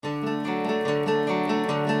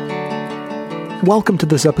Welcome to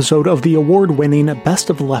this episode of the award-winning Best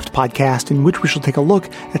of the Left podcast, in which we shall take a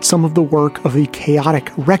look at some of the work of the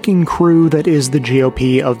chaotic wrecking crew that is the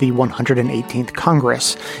GOP of the 118th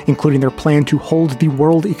Congress, including their plan to hold the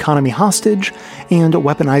world economy hostage and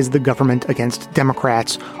weaponize the government against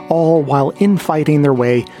Democrats, all while infighting their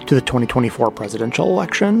way to the 2024 presidential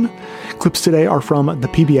election. Clips today are from the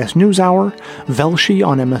PBS NewsHour, Velshi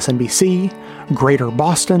on MSNBC, Greater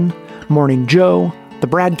Boston, Morning Joe, The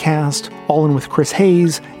Bradcast, All In with Chris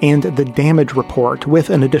Hayes, and The Damage Report, with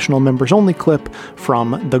an additional members-only clip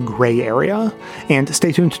from The Gray Area. And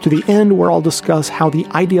stay tuned to the end, where I'll discuss how the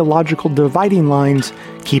ideological dividing lines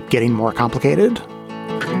keep getting more complicated.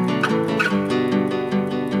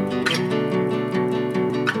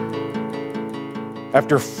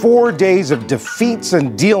 After 4 days of defeats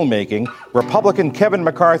and deal-making, Republican Kevin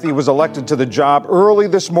McCarthy was elected to the job early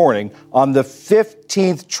this morning on the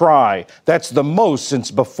 15th try. That's the most since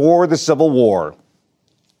before the Civil War.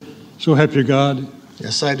 So help you God.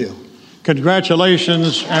 Yes, I do.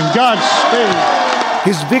 Congratulations and Godspeed.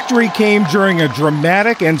 His victory came during a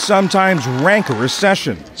dramatic and sometimes rancorous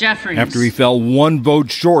session. Jeffries. After he fell one vote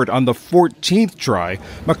short on the 14th try,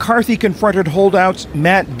 McCarthy confronted holdouts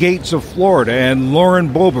Matt Gaetz of Florida and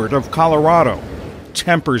Lauren Boebert of Colorado.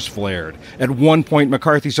 Tempers flared. At one point,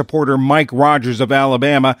 McCarthy supporter Mike Rogers of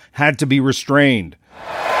Alabama had to be restrained.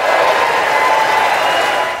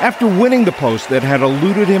 After winning the post that had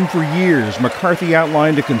eluded him for years, McCarthy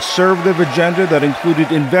outlined a conservative agenda that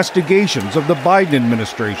included investigations of the Biden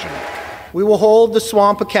administration. We will hold the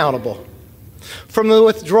swamp accountable. From the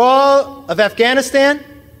withdrawal of Afghanistan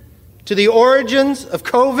to the origins of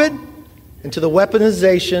COVID and to the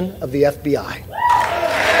weaponization of the FBI.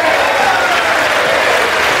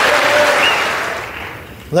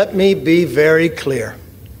 Let me be very clear.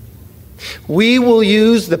 We will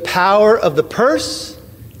use the power of the purse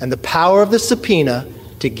and the power of the subpoena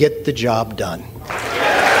to get the job done.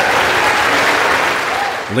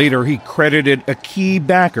 Later, he credited a key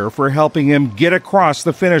backer for helping him get across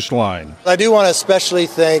the finish line. I do want to especially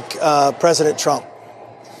thank President Trump.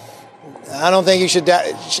 I don't think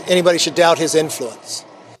anybody should doubt his influence.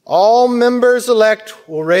 All members-elect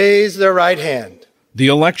will raise their right hand. The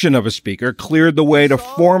election of a speaker cleared the way to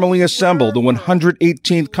formally assemble the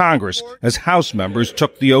 118th Congress as House members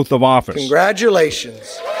took the oath of office.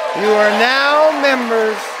 Congratulations. You are now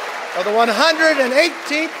members of the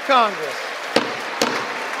 118th Congress.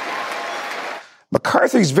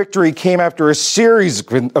 McCarthy's victory came after a series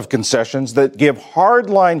of concessions that give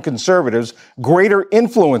hardline conservatives greater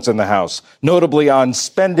influence in the House, notably on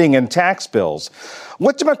spending and tax bills.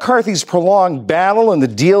 What do McCarthy's prolonged battle and the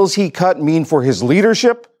deals he cut mean for his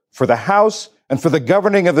leadership, for the House, and for the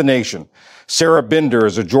governing of the nation? Sarah Binder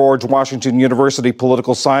is a George Washington University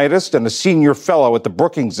political scientist and a senior fellow at the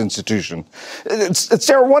Brookings Institution.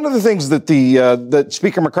 Sarah, one of the things that that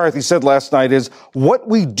Speaker McCarthy said last night is what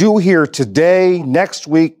we do here today, next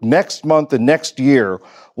week, next month, and next year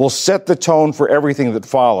will set the tone for everything that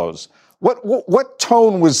follows. What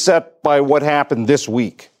tone was set by what happened this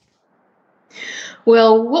week?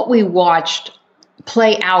 Well, what we watched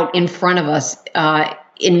play out in front of us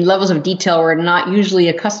in levels of detail we're not usually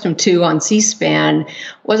accustomed to on C-SPAN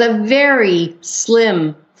was a very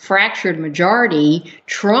slim, fractured majority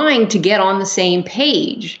trying to get on the same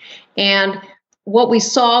page. And what we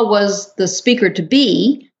saw was the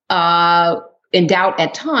speaker-to-be, in doubt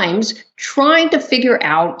at times, trying to figure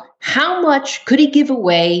out how much could he give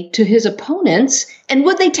away to his opponents, and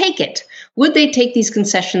would they take it? Would they take these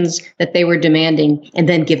concessions that they were demanding and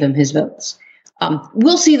then give him his votes?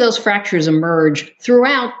 We'll see those fractures emerge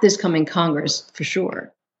throughout this coming Congress, for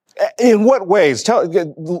sure. In what ways?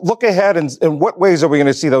 Look ahead, and in what ways are we going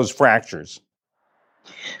to see those fractures?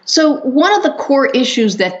 So one of the core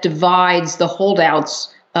issues that divides the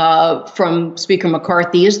holdouts from Speaker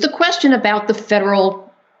McCarthy is the question about the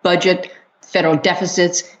federal budget, federal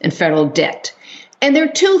deficits, and federal debt. And there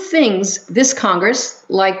are two things this Congress,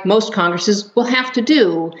 like most Congresses, will have to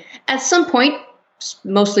do. At some point,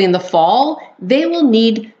 mostly in the fall, they will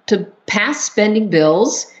need to pass spending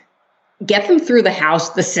bills, get them through the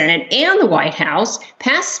House, the Senate, and the White House,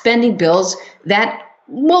 pass spending bills that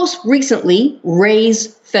most recently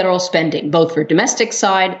raise federal spending, both for domestic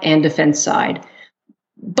side and defense side.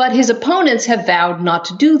 But his opponents have vowed not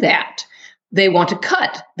to do that. They want to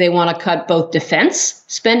cut. They want to cut both defense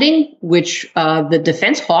spending, which the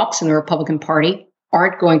defense hawks in the Republican Party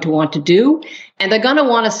aren't going to want to do, and they're going to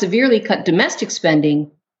want to severely cut domestic spending.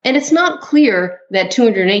 And it's not clear that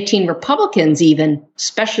 218 Republicans even,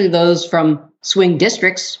 especially those from swing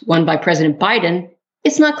districts won by President Biden,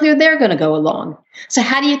 It's not clear they're going to go along. So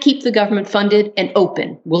how do you keep the government funded and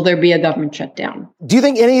open? Will there be a government shutdown? Do you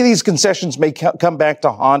think any of these concessions may come back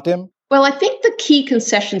to haunt him? Well, I think the key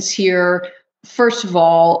concessions here, first of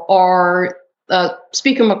all, are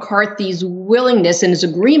Speaker McCarthy's willingness and his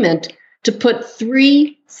agreement to put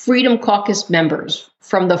 3 Freedom Caucus members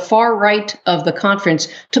from the far right of the conference,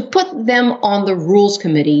 to put them on the Rules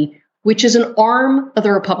Committee, which is an arm of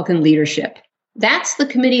the Republican leadership. That's the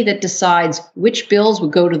committee that decides which bills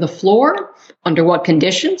would go to the floor, under what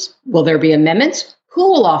conditions, will there be amendments, who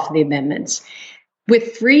will offer the amendments.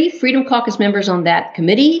 With 3 Freedom Caucus members on that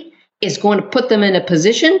committee, is going to put them in a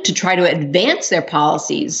position to try to advance their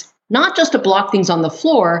policies, not just to block things on the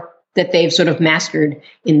floor that they've sort of mastered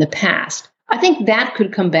in the past. I think that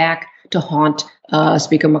could come back to haunt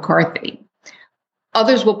Speaker McCarthy.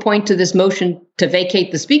 Others will point to this motion to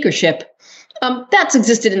vacate the speakership. That's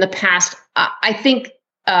existed in the past. I think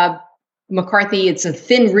McCarthy, it's a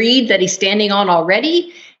thin reed that he's standing on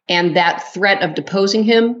already, and that threat of deposing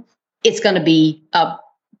him, it's going to be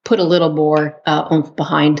put a little more oomph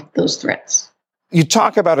behind those threats. You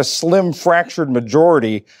talk about a slim, fractured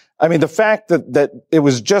majority. I mean, the fact that it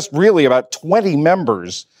was just really about 20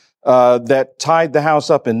 members that tied the House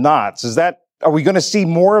up in knots, are we going to see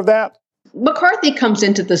more of that? McCarthy comes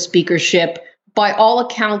into the speakership, by all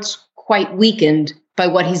accounts, quite weakened by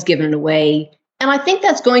what he's given away. And I think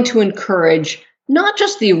that's going to encourage not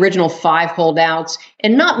just the original 5 holdouts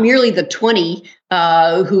and not merely the 20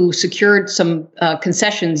 who secured some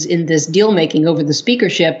concessions in this deal making over the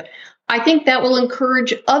speakership. I think that will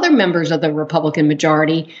encourage other members of the Republican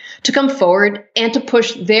majority to come forward and to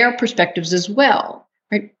push their perspectives as well.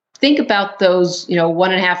 Right? Think about those,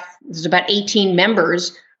 there's about 18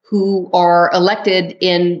 members who are elected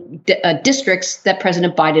in districts that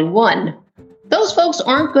President Biden won. Those folks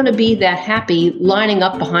aren't going to be that happy lining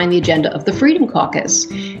up behind the agenda of the Freedom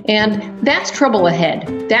Caucus. And that's trouble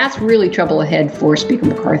ahead. That's really trouble ahead for Speaker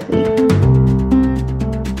McCarthy.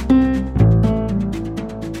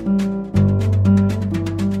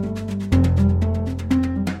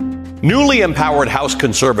 Newly empowered House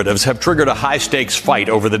conservatives have triggered a high-stakes fight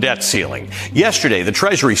over the debt ceiling. Yesterday, the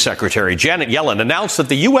Treasury Secretary, Janet Yellen, announced that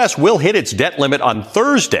the U.S. will hit its debt limit on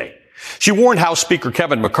Thursday. She warned House Speaker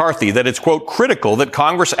Kevin McCarthy that it's, quote, critical that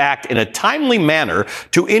Congress act in a timely manner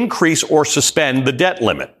to increase or suspend the debt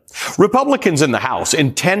limit. Republicans in the House,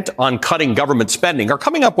 intent on cutting government spending, are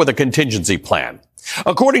coming up with a contingency plan.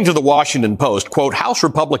 According to the Washington Post, quote, House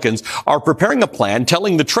Republicans are preparing a plan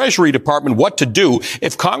telling the Treasury Department what to do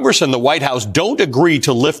if Congress and the White House don't agree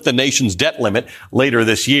to lift the nation's debt limit later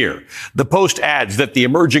this year. The Post adds that the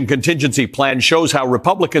emerging contingency plan shows how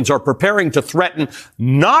Republicans are preparing to threaten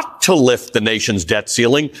not to lift the nation's debt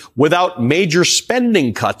ceiling without major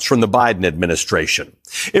spending cuts from the Biden administration.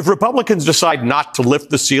 If Republicans decide not to lift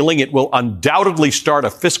the ceiling, it will undoubtedly start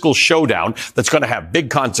a fiscal showdown that's going to have big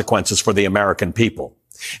consequences for the American people.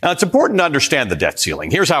 Now, it's important to understand the debt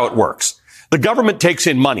ceiling. Here's how it works. The government takes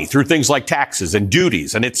in money through things like taxes and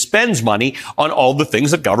duties, and it spends money on all the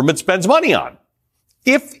things that government spends money on.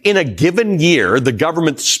 If in a given year the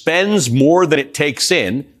government spends more than it takes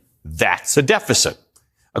in, that's a deficit.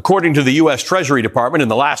 According to the U.S. Treasury Department, in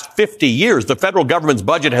the last 50 years, the federal government's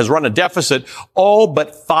budget has run a deficit all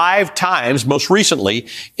but 5 times, most recently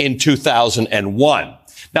in 2001.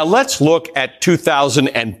 Now, let's look at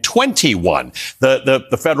 2021,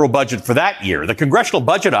 the federal budget for that year. The Congressional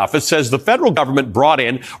Budget Office says the federal government brought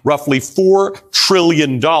in roughly $4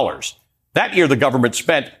 trillion. That year, the government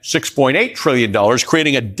spent $6.8 trillion,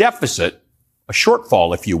 creating a deficit, a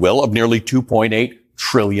shortfall, if you will, of nearly $2.8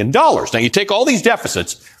 trillion. Now, you take all these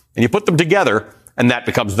deficits and you put them together, and that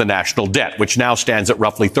becomes the national debt, which now stands at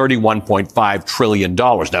roughly $31.5 trillion.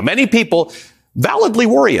 Now, many people validly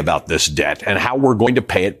worry about this debt and how we're going to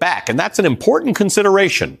pay it back, and that's an important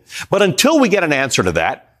consideration. But until we get an answer to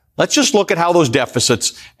that, let's just look at how those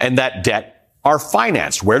deficits and that debt are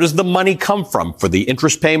financed. Where does the money come from for the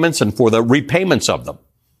interest payments and for the repayments of them?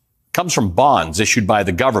 Comes from bonds issued by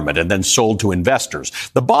the government and then sold to investors.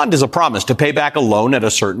 The bond is a promise to pay back a loan at a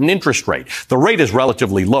certain interest rate. The rate is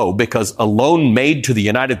relatively low because a loan made to the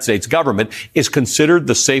United States government is considered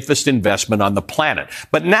the safest investment on the planet.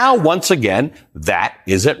 But now, once again, that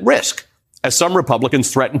is at risk, as some Republicans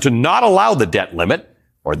threaten to not allow the debt limit,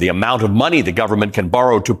 or the amount of money the government can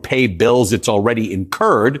borrow to pay bills it's already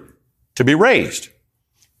incurred, to be raised.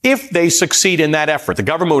 If they succeed in that effort, the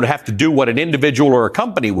government would have to do what an individual or a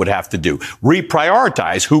company would have to do,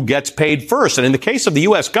 reprioritize who gets paid first. And in the case of the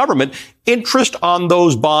U.S. government, interest on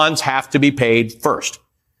those bonds have to be paid first.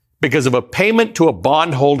 Because if a payment to a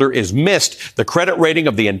bondholder is missed, the credit rating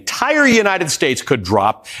of the entire United States could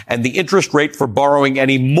drop, and the interest rate for borrowing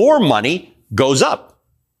any more money goes up.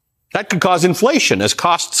 That could cause inflation as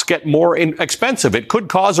costs get more expensive. It could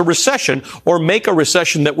cause a recession or make a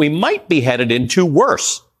recession that we might be headed into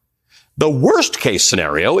worse. The worst case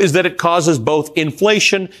scenario is that it causes both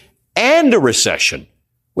inflation and a recession,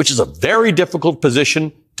 which is a very difficult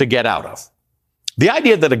position to get out of. The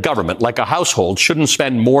idea that a government, like a household, shouldn't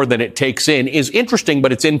spend more than it takes in is interesting,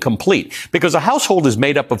 but it's incomplete, because a household is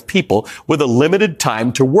made up of people with a limited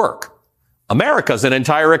time to work. America's an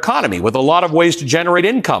entire economy with a lot of ways to generate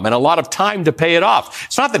income and a lot of time to pay it off.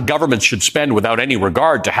 It's not that governments should spend without any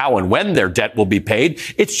regard to how and when their debt will be paid.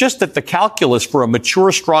 It's just that the calculus for a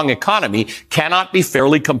mature, strong economy cannot be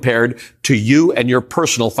fairly compared to you and your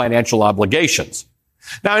personal financial obligations.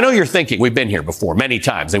 Now, I know you're thinking we've been here before many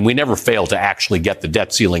times and we never fail to actually get the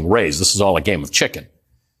debt ceiling raised. This is all a game of chicken.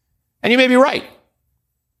 And you may be right.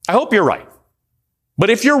 I hope you're right. But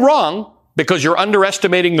if you're wrong, because you're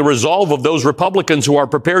underestimating the resolve of those Republicans who are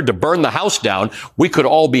prepared to burn the house down, we could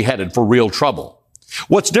all be headed for real trouble.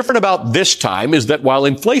 What's different about this time is that while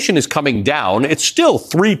inflation is coming down, it's still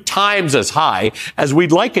 3 times as high as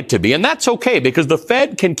we'd like it to be. And that's okay, because the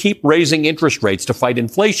Fed can keep raising interest rates to fight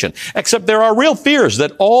inflation. Except there are real fears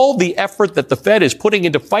that all the effort that the Fed is putting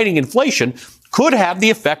into fighting inflation could have the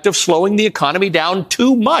effect of slowing the economy down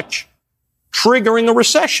too much, triggering a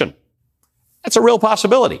recession. That's a real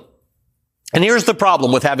possibility. And here's the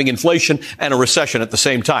problem with having inflation and a recession at the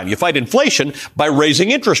same time. You fight inflation by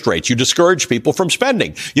raising interest rates. You discourage people from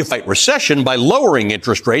spending. You fight recession by lowering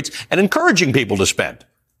interest rates and encouraging people to spend.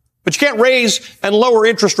 But you can't raise and lower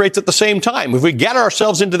interest rates at the same time. If we get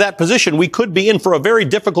ourselves into that position, we could be in for a very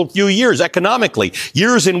difficult few years economically.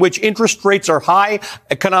 Years in which interest rates are high,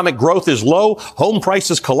 economic growth is low, home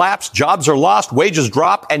prices collapse, jobs are lost, wages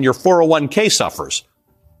drop, and your 401k suffers.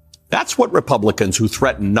 That's what Republicans who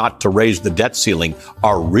threaten not to raise the debt ceiling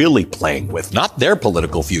are really playing with, not their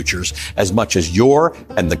political futures as much as your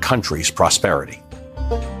and the country's prosperity.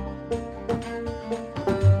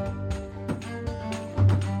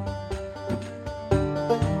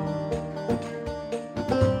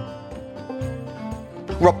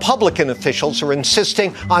 Republican officials are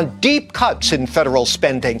insisting on deep cuts in federal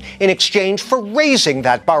spending in exchange for raising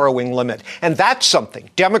that borrowing limit. And that's something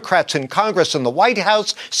Democrats in Congress and the White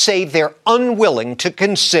House say they're unwilling to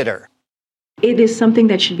consider. It is something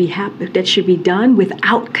that should be done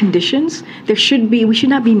without conditions. We should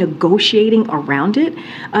not be negotiating around it.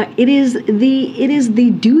 It is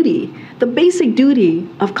the duty, the basic duty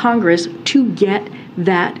of Congress to get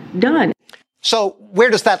that done. So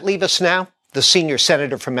where does that leave us now? The senior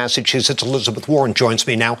senator from Massachusetts, Elizabeth Warren, joins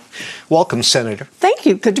me now. Welcome, Senator. Thank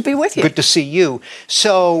you. Good to be with you. Good to see you.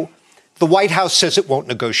 So the White House says it won't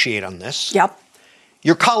negotiate on this. Yep.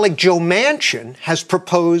 Your colleague Joe Manchin has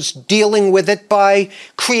proposed dealing with it by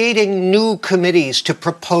creating new committees to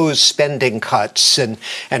propose spending cuts and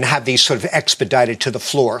have these sort of expedited to the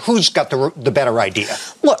floor. Who's got the better idea?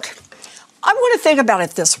 Look, I want to think about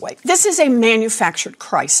it this way. This is a manufactured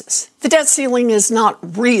crisis. The debt ceiling is not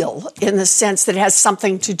real in the sense that it has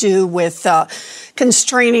something to do with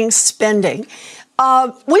constraining spending.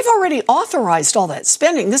 We've already authorized all that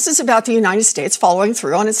spending. This is about the United States following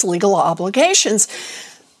through on its legal obligations.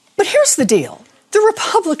 But here's the deal. The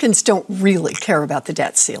Republicans don't really care about the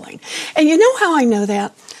debt ceiling. And you know how I know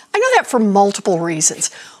that? I know that for multiple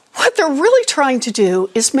reasons. What they're really trying to do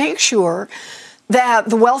is make sure that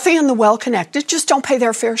the wealthy and the well-connected just don't pay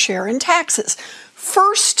their fair share in taxes.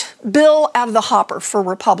 First bill out of the hopper for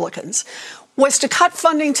Republicans was to cut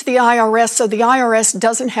funding to the IRS so the IRS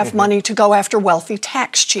doesn't have money to go after wealthy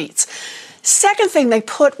tax cheats. Second thing they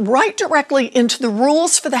put right directly into the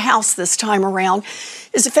rules for the House this time around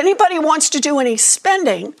is if anybody wants to do any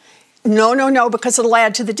spending, no, because it'll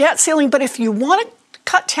add to the debt ceiling. But if you want to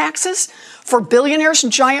cut taxes for billionaires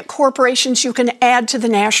and giant corporations, you can add to the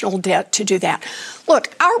national debt to do that.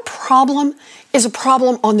 Look, our problem is a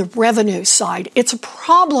problem on the revenue side. It's a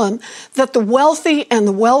problem that the wealthy and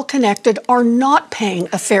the well-connected are not paying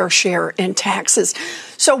a fair share in taxes.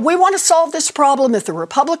 So we want to solve this problem. If the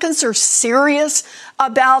Republicans are serious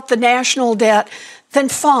about the national debt, then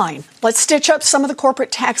fine. Let's stitch up some of the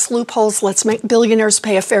corporate tax loopholes. Let's make billionaires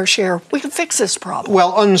pay a fair share. We can fix this problem.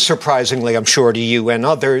 Well, unsurprisingly, I'm sure to you and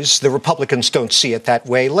others, the Republicans don't see it that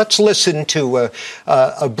way. Let's listen to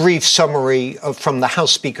a brief summary from the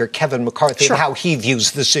House Speaker, Kevin McCarthy, of how he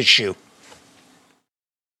views this issue.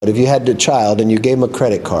 But if you had a child and you gave them a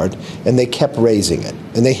credit card and they kept raising it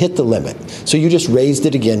and they hit the limit, so you just raised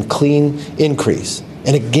it again, clean increase,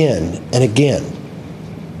 and again and again.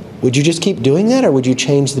 Would you just keep doing that, or would you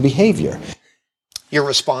change the behavior? Your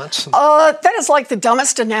response? That is like the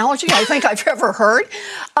dumbest analogy I think I've ever heard.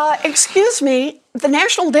 Excuse me, the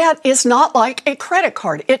national debt is not like a credit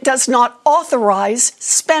card. It does not authorize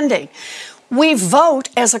spending. We vote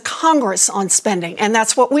as a Congress on spending, and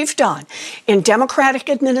that's what we've done in Democratic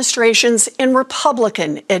administrations, in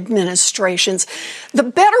Republican administrations. The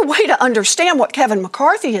better way to understand what Kevin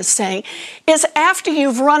McCarthy is saying is after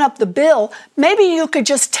you've run up the bill, maybe you could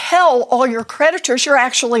just tell all your creditors you're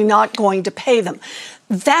actually not going to pay them.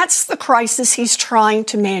 That's the crisis he's trying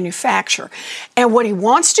to manufacture. And what he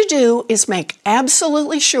wants to do is make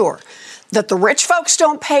absolutely sure that the rich folks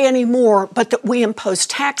don't pay any more, but that we impose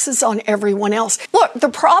taxes on everyone else. Look, the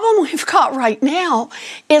problem we've got right now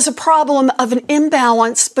is a problem of an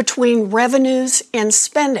imbalance between revenues and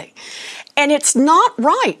spending. And it's not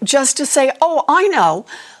right just to say, oh, I know,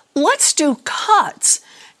 let's do cuts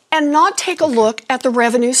and not take a look at the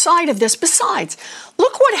revenue side of this. Besides,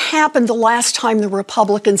 look what happened the last time the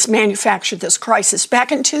Republicans manufactured this crisis,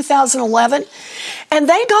 back in 2011. And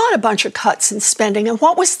they got a bunch of cuts in spending. And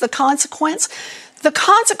what was the consequence? The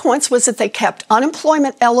consequence was that they kept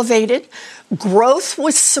unemployment elevated, growth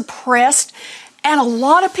was suppressed, and a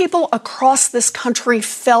lot of people across this country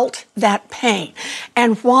felt that pain.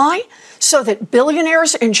 And why? So that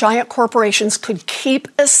billionaires and giant corporations could keep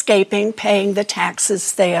escaping paying the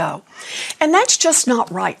taxes they owe. And that's just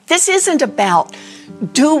not right. This isn't about,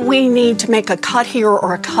 do we need to make a cut here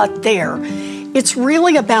or a cut there? It's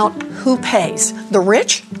really about who pays, the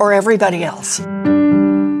rich or everybody else.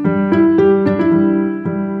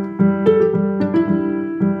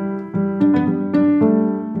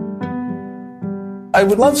 I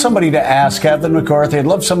would love somebody to ask Kevin McCarthy. I'd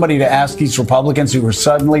love somebody to ask these Republicans who were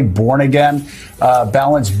suddenly born again,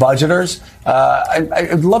 balanced budgeters.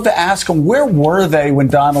 I'd love to ask them, where were they when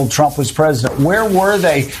Donald Trump was president? Where were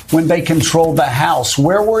they when they controlled the House?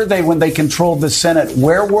 Where were they when they controlled the Senate?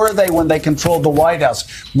 Where were they when they controlled the White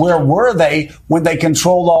House? Where were they when they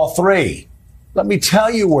controlled all three? Let me tell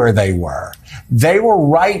you where they were. They were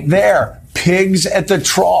right there, pigs at the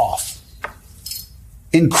trough,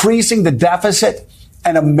 increasing the deficit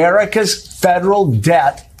and America's federal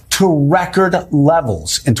debt to record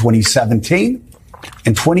levels in 2017,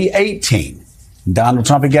 in 2018, Donald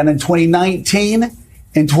Trump again in 2019,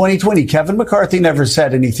 in 2020. Kevin McCarthy never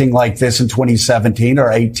said anything like this in 2017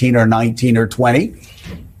 or 18 or 19 or 20.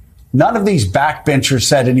 None of these backbenchers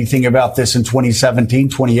said anything about this in 2017,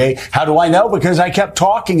 28. How do I know? Because I kept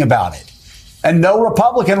talking about it. And no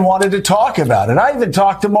Republican wanted to talk about it. I even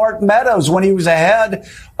talked to Mark Meadows when he was ahead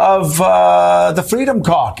of the Freedom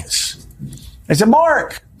Caucus. I said,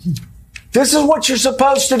 Mark, this is what you're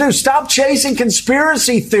supposed to do. Stop chasing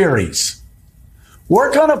conspiracy theories.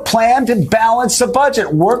 Work on a plan to balance the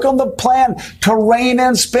budget. Work on the plan to rein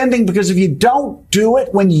in spending, because if you don't do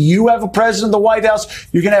it when you have a president of the White House,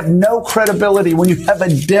 you're going to have no credibility when you have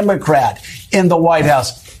a Democrat in the White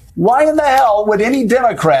House. Why in the hell would any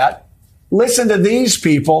Democrat listen to these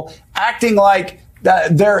people acting like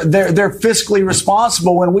they're fiscally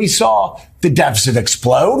responsible when we saw the deficit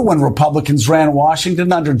explode when Republicans ran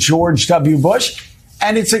Washington under George W. Bush,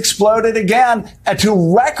 and it's exploded again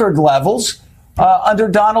to record levels under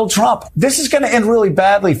Donald Trump. This is going to end really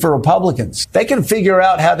badly for Republicans. They can figure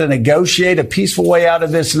out how to negotiate a peaceful way out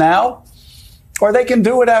of this now, or they can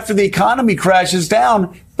do it after the economy crashes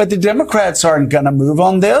down. But the Democrats aren't going to move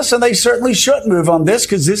on this, and they certainly shouldn't move on this,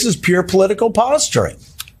 because this is pure political posturing.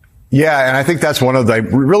 Yeah, and I think that's one of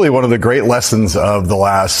the great lessons of the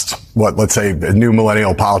last, let's say, new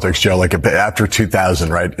millennial politics, Joe, like after 2000,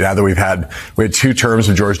 right? Now that we had 2 terms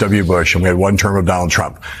of George W. Bush and we had 1 term of Donald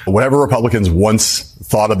Trump. Whatever Republicans once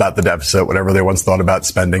thought about the deficit, whatever they once thought about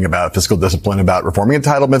spending, about fiscal discipline, about reforming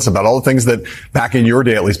entitlements, about all the things that back in your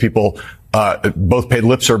day, at least, people both paid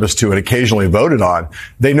lip service to and occasionally voted on,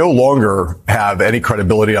 they no longer have any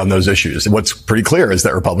credibility on those issues. And what's pretty clear is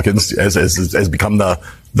that Republicans has become the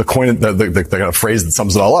kind of phrase that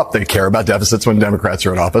sums it all up. They care about deficits when Democrats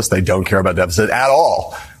are in office. They don't care about deficit at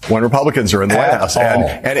all when Republicans are in the White House.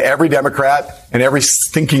 And every Democrat and every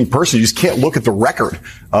thinking person, you just can't look at the record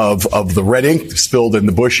of the red ink spilled in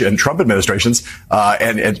the Bush and Trump administrations,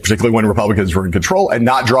 and particularly when Republicans were in control, and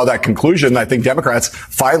not draw that conclusion. I think Democrats,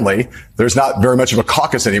 finally, there's not very much of a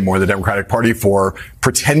caucus anymore in the Democratic Party for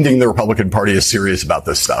pretending the Republican Party is serious about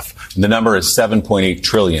this stuff. The number is $7.8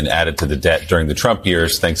 trillion added to the debt during the Trump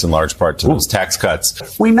years, thanks in large part to those tax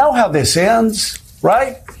cuts. We know how this ends,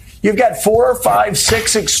 right? You've got 4, 5,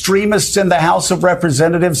 6 extremists in the House of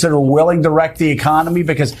Representatives that are willing to wreck the economy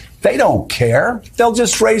because they don't care. They'll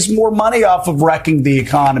just raise more money off of wrecking the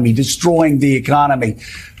economy, destroying the economy.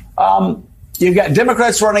 You've got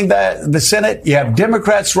Democrats running the Senate. You have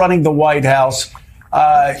Democrats running the White House.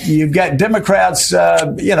 You've got Democrats,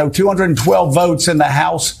 212 votes in the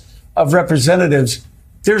House of Representatives.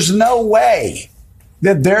 There's no way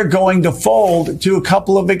that they're going to fold to a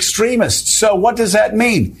couple of extremists. So what does that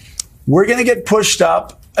mean? We're going to get pushed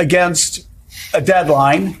up against a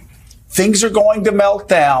deadline. Things are going to melt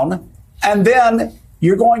down. And then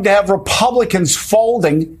you're going to have Republicans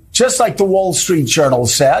folding, just like the Wall Street Journal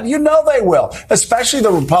said. You know they will, especially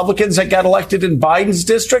the Republicans that got elected in Biden's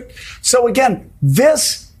district. So again,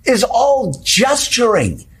 this is all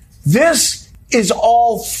gesturing. This is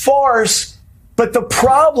all farce. But the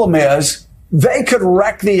problem is they could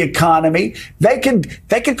wreck the economy. They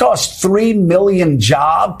could cost 3 million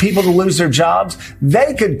people to lose their jobs.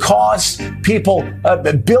 They could cost people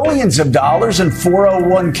billions of dollars in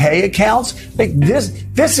 401k accounts.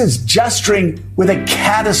 This is gesturing with a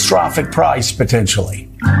catastrophic price potentially.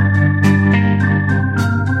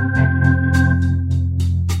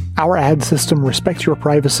 Our ad system respects your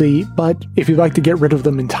privacy, but if you'd like to get rid of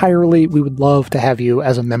them entirely, we would love to have you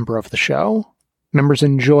as a member of the show. Members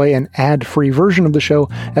enjoy an ad-free version of the show,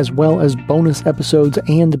 as well as bonus episodes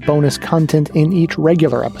and bonus content in each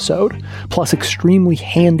regular episode, plus extremely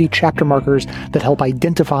handy chapter markers that help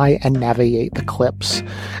identify and navigate the clips.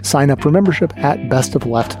 Sign up for membership at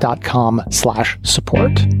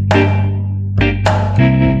bestofleft.com/support.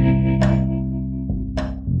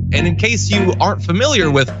 And in case you aren't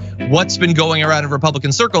familiar with what's been going around in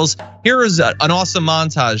Republican circles, here is an awesome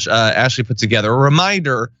montage Ashley put together, a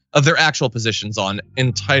reminder of their actual positions on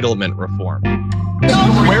entitlement reform.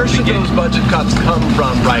 Where should those budget cuts come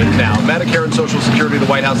from right now? Medicare and Social Security, the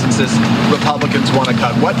White House insists Republicans want to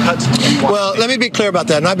cut. What cuts do you want? Well, let me be clear about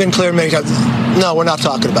that, and I've been clear many times. No, we're not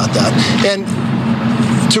talking about that. And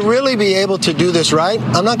to really be able to do this right,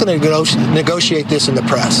 I'm not going to negotiate this in the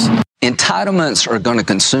press. Entitlements are going to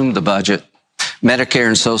consume the budget. Medicare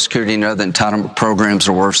and Social Security and other entitlement programs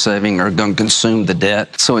are worth saving are going to consume the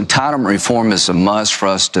debt. So entitlement reform is a must for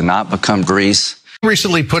us to not become Greece.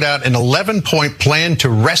 Recently put out an 11-point plan to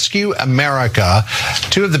rescue America,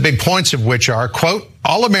 two of the big points of which are, quote,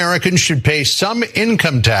 all Americans should pay some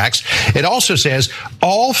income tax. It also says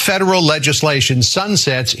all federal legislation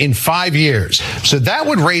sunsets in 5 years. So that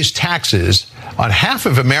would raise taxes on half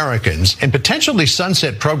of Americans and potentially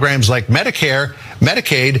sunset programs like Medicare,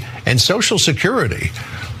 Medicaid, and Social Security.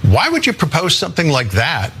 Why would you propose something like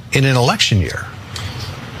that in an election year?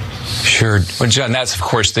 Sure. Well, John, that's, of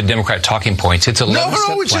course, the Democrat talking points. It's a No,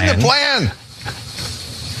 it's in the plan.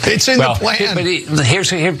 It's in the plan.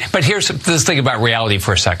 But here's let's think about reality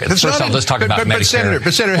for a second. First off, let's talk about Medicare.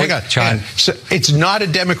 But Senator, hang on. John. So it's not a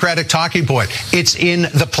Democratic talking point. It's in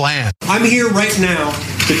the plan. I'm here right now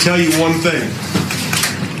to tell you one thing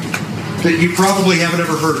that you probably haven't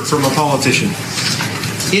ever heard from a politician.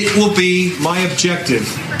 It will be my objective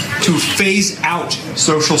to phase out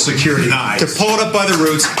Social Security, to pull it up by the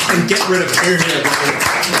roots and get rid of it.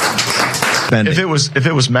 If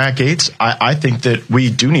it was Matt Gaetz, I think that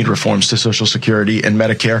we do need reforms to Social Security and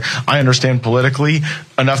Medicare. I understand politically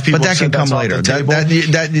enough people. But that can come later.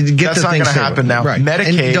 That's not going to happen now. Right.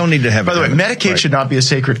 Medicaid. And you don't need to have. By the way, Medicaid should not be a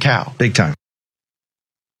sacred cow. Big time.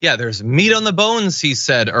 Yeah, there's meat on the bones, he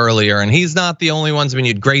said earlier, and he's not the only ones. I mean,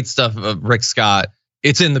 you had great stuff of Rick Scott.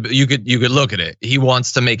 It's in the, you could look at it. He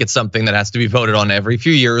wants to make it something that has to be voted on every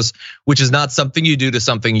few years, which is not something you do to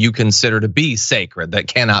something you consider to be sacred, that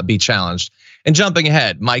cannot be challenged. And jumping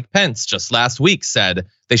ahead, Mike Pence just last week said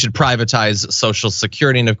they should privatize Social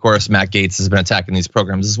Security. And of course, Matt Gaetz has been attacking these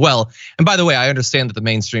programs as well. And by the way, I understand that the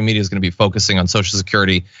mainstream media is going to be focusing on Social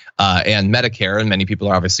Security and Medicare, and many people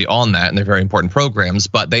are obviously on that, and they're very important programs,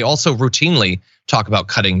 but they also routinely talk about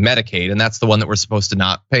cutting Medicaid, and that's the one that we're supposed to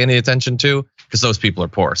not pay any attention to because those people are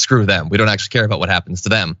poor. Screw them. We don't actually care about what happens to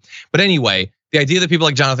them. But anyway, the idea that people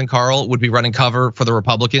like Jonathan Karl would be running cover for the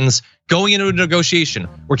Republicans going into a negotiation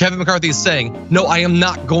where Kevin McCarthy is saying, no, I am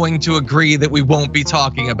not going to agree that we won't be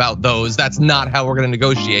talking about those. That's not how we're going to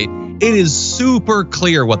negotiate. It is super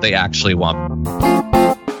clear what they actually want.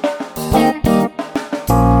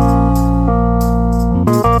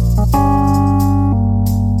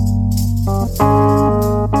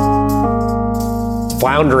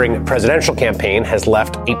 Floundering presidential campaign has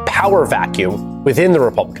left a power vacuum within the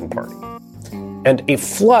Republican Party. And a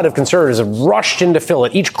flood of conservatives have rushed in to fill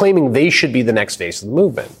it, each claiming they should be the next face of the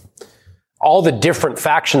movement. All the different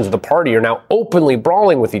factions of the party are now openly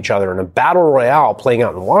brawling with each other in a battle royale playing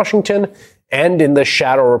out in Washington and in the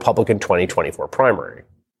shadow Republican 2024 primary.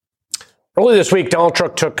 Earlier this week, Donald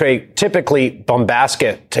Trump took a typically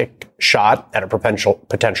bombastic shot at a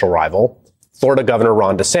potential rival, Florida Governor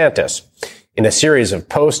Ron DeSantis. In a series of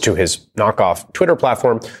posts to his knockoff Twitter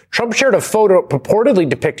platform, Trump shared a photo purportedly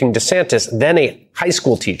depicting DeSantis, then a high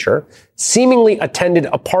school teacher, seemingly attended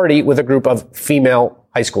a party with a group of female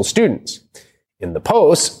high school students. In the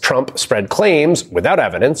post, Trump spread claims, without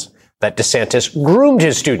evidence, that DeSantis groomed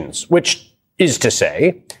his students, which is to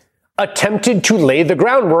say, attempted to lay the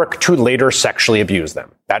groundwork to later sexually abuse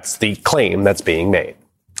them. That's the claim that's being made.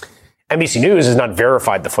 NBC News has not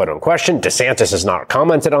verified the photo in question. DeSantis has not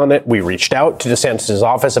commented on it. We reached out to DeSantis'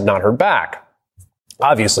 office, have not heard back.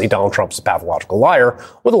 Obviously, Donald Trump's a pathological liar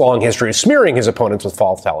with a long history of smearing his opponents with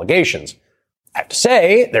false allegations. I have to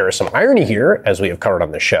say, there is some irony here, as we have covered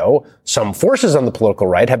on the show. Some forces on the political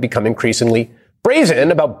right have become increasingly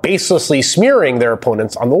brazen about baselessly smearing their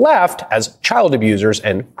opponents on the left as child abusers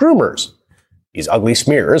and groomers. These ugly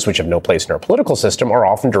smears, which have no place in our political system, are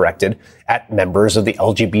often directed at members of the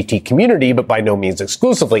LGBT community, but by no means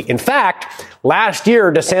exclusively. In fact, last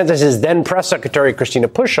year, DeSantis' then press secretary, Christina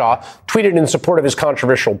Pushaw, tweeted in support of his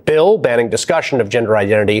controversial bill banning discussion of gender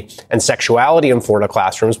identity and sexuality in Florida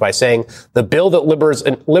classrooms by saying the bill that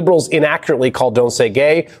liberals inaccurately call Don't Say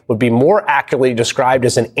Gay would be more accurately described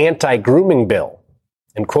as an anti-grooming bill.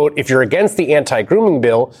 And quote, if you're against the anti-grooming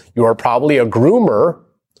bill, you are probably a groomer,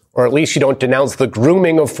 or at least you don't denounce the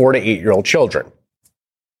grooming of 4 to 8-year-old children.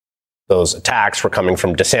 Those attacks were coming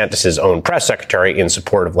from DeSantis' own press secretary in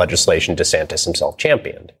support of legislation DeSantis himself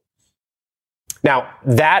championed. Now,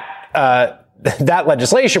 that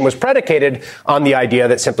legislation was predicated on the idea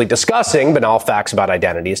that simply discussing banal facts about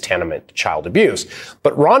identity is tantamount to child abuse.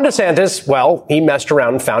 But Ron DeSantis, well, he messed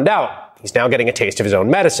around and found out. He's now getting a taste of his own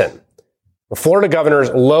medicine. The Florida governor's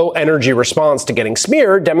low-energy response to getting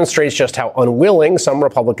smeared demonstrates just how unwilling some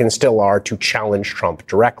Republicans still are to challenge Trump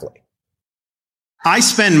directly. I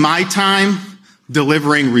spend my time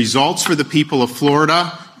delivering results for the people of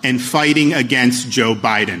Florida and fighting against Joe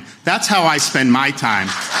Biden. That's how I spend my time.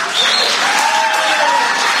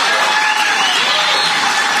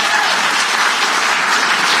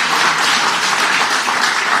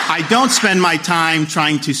 I don't spend my time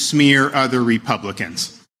trying to smear other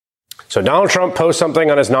Republicans. So Donald Trump posts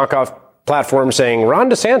something on his knockoff platform saying Ron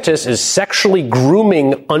DeSantis is sexually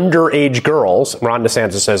grooming underage girls. Ron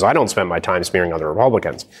DeSantis says, I don't spend my time smearing other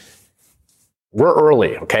Republicans. We're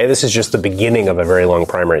early, okay? This is just the beginning of a very long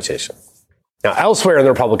primary season. Now, elsewhere in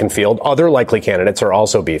the Republican field, other likely candidates are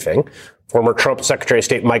also beefing. Former Trump Secretary of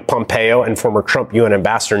State Mike Pompeo and former Trump UN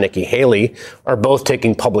Ambassador Nikki Haley are both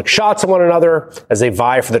taking public shots at one another as they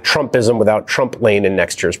vie for the Trumpism without Trump lane in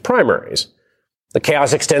next year's primaries. The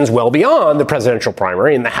chaos extends well beyond the presidential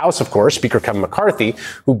primary. In the House, of course, Speaker Kevin McCarthy,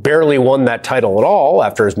 who barely won that title at all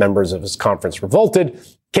after his members of his conference revolted,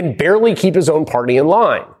 can barely keep his own party in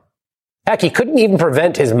line. Heck, he couldn't even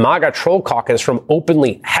prevent his MAGA troll caucus from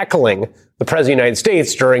openly heckling the President of the United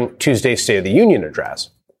States during Tuesday's State of the Union address.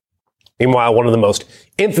 Meanwhile, one of the most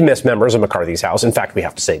infamous members of McCarthy's House, in fact, we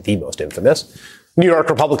have to say the most infamous, New York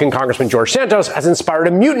Republican Congressman George Santos, has inspired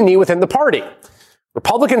a mutiny within the party.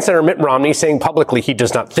 Republican Senator Mitt Romney saying publicly he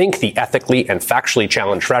does not think the ethically and factually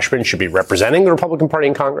challenged freshman should be representing the Republican Party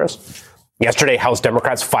in Congress. Yesterday, House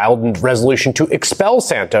Democrats filed a resolution to expel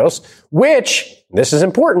Santos, which, this is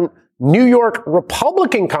important, New York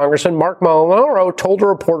Republican Congressman Mark Molinaro told a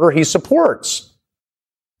reporter he supports.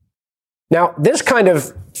 Now, this kind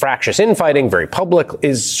of fractious infighting, very public,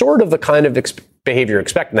 is sort of the kind of behavior you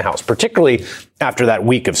expect in the House, particularly after that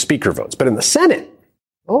week of speaker votes. But in the Senate,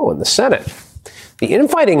 the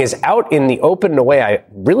infighting is out in the open in a way I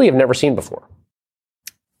really have never seen before.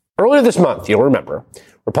 Earlier this month, you'll remember,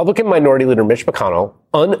 Republican Minority Leader Mitch McConnell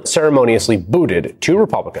unceremoniously booted 2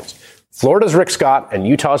 Republicans, Florida's Rick Scott and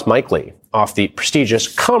Utah's Mike Lee, off the prestigious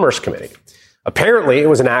Commerce Committee. Apparently, it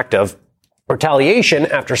was an act of retaliation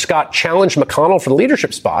after Scott challenged McConnell for the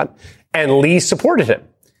leadership spot and Lee supported him.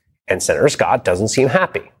 And Senator Scott doesn't seem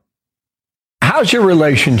happy. How's your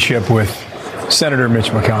relationship with Senator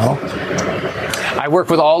Mitch McConnell? I work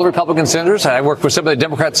with all the Republican senators. I work with some of the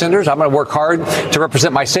Democrat senators. I'm going to work hard to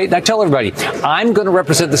represent my state. And I tell everybody, I'm going to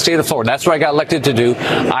represent the state of Florida. That's what I got elected to do.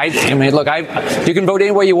 You can vote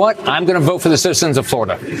any way you want. I'm going to vote for the citizens of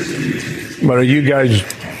Florida. But are you guys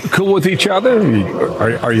cool with each other?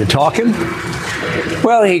 Are you talking?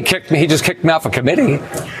 Well, he just kicked me off a committee.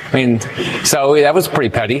 So that was pretty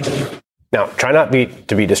petty. Now, try not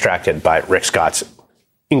to be distracted by Rick Scott's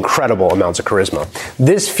incredible amounts of charisma.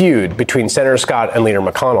 This feud between Senator Scott and Leader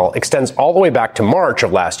McConnell extends all the way back to March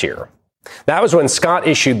of last year. That was when Scott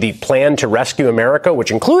issued the Plan to Rescue America, which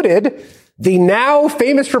included the now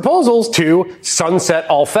famous proposals to sunset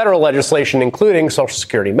all federal legislation, including Social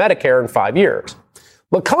Security and Medicare, in 5 years.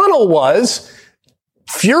 McConnell was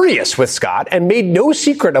furious with Scott and made no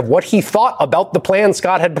secret of what he thought about the plan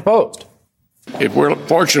Scott had proposed. If we're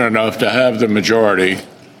fortunate enough to have the majority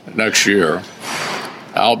next year,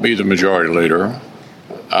 I'll be the majority leader.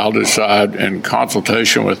 I'll decide in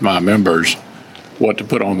consultation with my members what to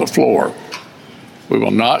put on the floor. We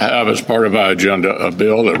will not have as part of our agenda a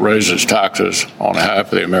bill that raises taxes on half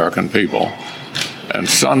of the American people and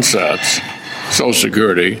sunsets Social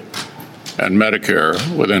Security and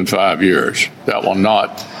Medicare within 5 years. That will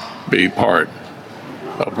not be part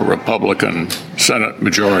of a Republican Senate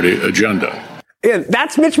majority agenda. Yeah,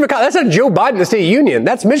 that's Mitch McConnell. That's not Joe Biden in the State of the Union.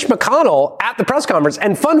 That's Mitch McConnell at the press conference.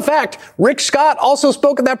 And fun fact, Rick Scott also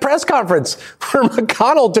spoke at that press conference where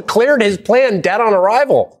McConnell declared his plan dead on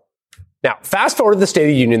arrival. Now, fast forward to the State of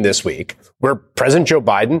the Union this week, where President Joe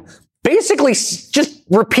Biden basically just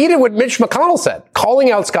repeated what Mitch McConnell said,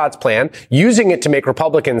 calling out Scott's plan, using it to make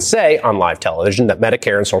Republicans say on live television that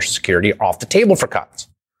Medicare and Social Security are off the table for cuts.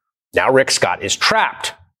 Now Rick Scott is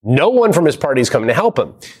trapped. No one from his party is coming to help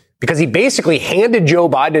him, because he basically handed Joe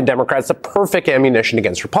Biden and Democrats the perfect ammunition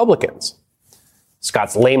against Republicans.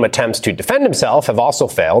 Scott's lame attempts to defend himself have also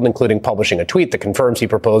failed, including publishing a tweet that confirms he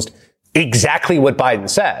proposed exactly what Biden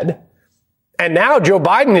said. And now Joe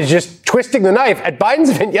Biden is just twisting the knife. At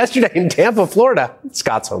Biden's event yesterday in Tampa, Florida,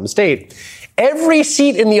 Scott's home state, every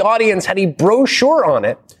seat in the audience had a brochure on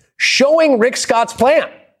it showing Rick Scott's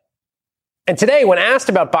plan. And today, when asked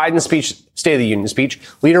about Biden's speech, State of the Union speech,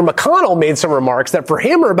 Leader McConnell made some remarks that for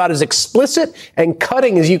him are about as explicit and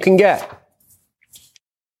cutting as you can get.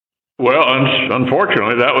 Well,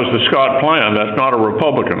 unfortunately, that was the Scott plan. That's not a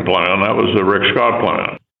Republican plan. That was the Rick Scott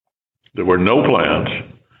plan. There were no plans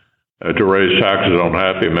to raise taxes on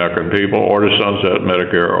half the American people or to sunset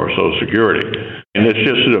Medicare or Social Security. And it's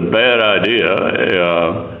just a bad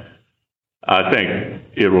idea. I think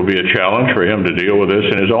it will be a challenge for him to deal with this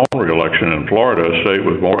in his own reelection in Florida, a state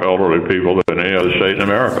with more elderly people than any other state in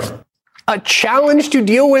America. A challenge to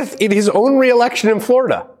deal with in his own reelection in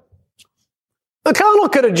Florida.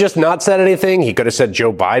 McConnell could have just not said anything. He could have said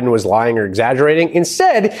Joe Biden was lying or exaggerating.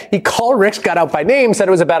 Instead, he called Rick Scott out by name, said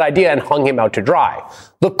it was a bad idea, and hung him out to dry.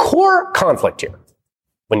 The core conflict here,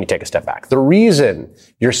 when you take a step back, the reason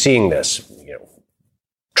you're seeing this,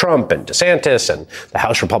 Trump and DeSantis and the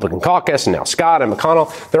House Republican caucus and now Scott and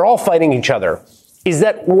McConnell, they're all fighting each other, is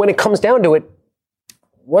that when it comes down to it,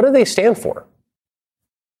 what do they stand for?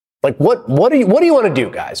 Like, what do you want to do,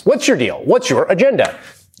 guys? What's your deal? What's your agenda?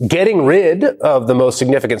 Getting rid of the most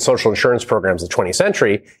significant social insurance programs of the 20th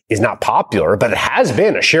century is not popular, but it has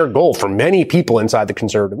been a shared goal for many people inside the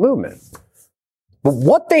conservative movement. But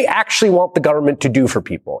what they actually want the government to do for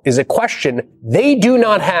people is a question they do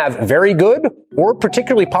not have very good or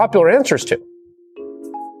particularly popular answers to.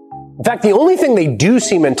 In fact, the only thing they do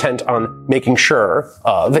seem intent on making sure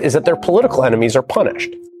of is that their political enemies are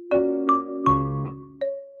punished.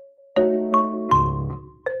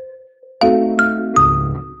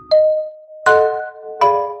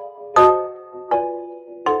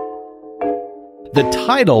 The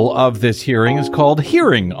title of this hearing is called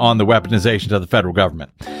Hearing on the Weaponization of the Federal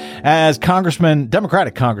Government. As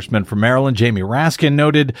Democratic Congressman from Maryland, Jamie Raskin,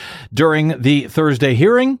 noted during the Thursday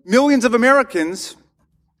hearing, millions of Americans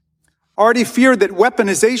already fear that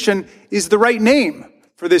weaponization is the right name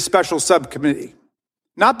for this special subcommittee.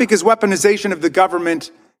 Not because weaponization of the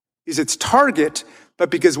government is its target,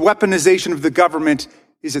 but because weaponization of the government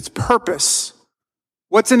is its purpose.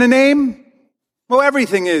 What's in a name? Well,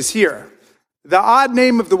 everything is here. The odd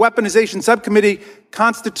name of the Weaponization Subcommittee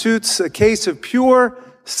constitutes a case of pure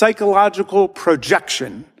psychological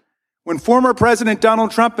projection. When former President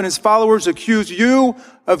Donald Trump and his followers accuse you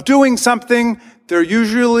of doing something, they're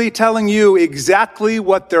usually telling you exactly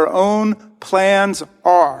what their own plans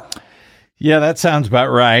are. Yeah, that sounds about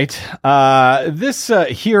right. This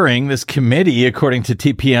hearing, this committee, according to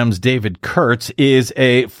TPM's David Kurtz, is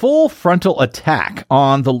a full frontal attack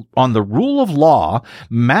on the rule of law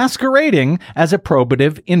masquerading as a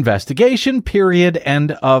probative investigation, period,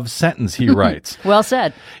 end of sentence, he writes. Well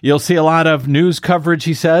said. You'll see a lot of news coverage,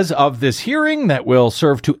 he says, of this hearing that will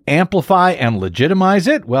serve to amplify and legitimize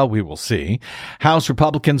it. Well, we will see. House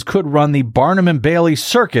Republicans could run the Barnum and Bailey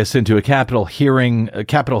circus into a Capitol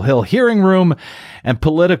Hill hearing room, and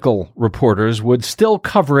political reporters would still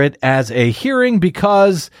cover it as a hearing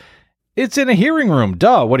because it's in a hearing room.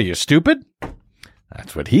 Duh, what are you, stupid?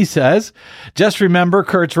 That's what he says. Just remember,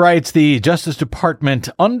 Kurtz writes, the Justice Department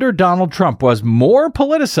under Donald Trump was more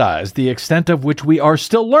politicized, the extent of which we are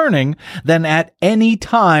still learning, than at any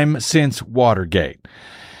time since Watergate.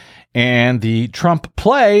 And the Trump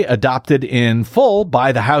play, adopted in full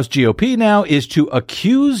by the House GOP now, is to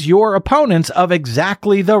accuse your opponents of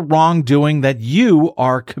exactly the wrongdoing that you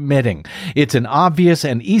are committing. It's an obvious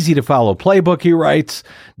and easy to follow playbook, he writes.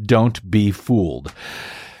 Don't be fooled.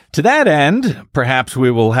 To that end, perhaps we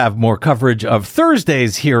will have more coverage of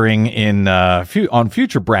Thursday's hearing on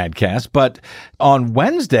future broadcasts. But on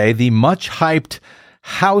Wednesday, the much hyped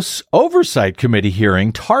House Oversight Committee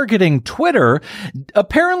hearing targeting Twitter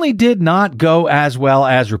apparently did not go as well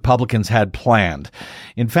as Republicans had planned.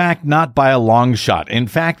 In fact, not by a long shot. In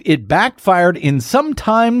fact, it backfired in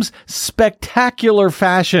sometimes spectacular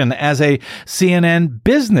fashion, as a CNN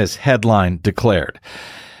Business headline declared.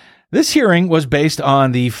 This hearing was based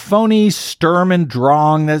on the phony Sturm and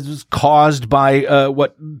Drang that was caused by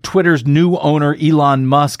what Twitter's new owner Elon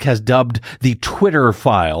Musk has dubbed the Twitter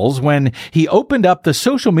files, when he opened up the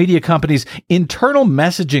social media company's internal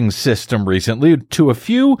messaging system recently to a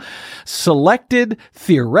few selected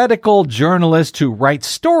theoretical journalists to write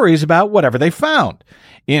stories about whatever they found,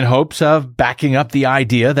 in hopes of backing up the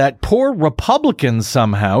idea that poor Republicans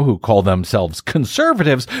somehow, who call themselves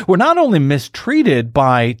conservatives, were not only mistreated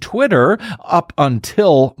by Twitter up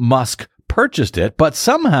until Musk purchased it, but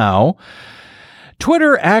somehow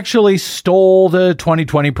Twitter actually stole the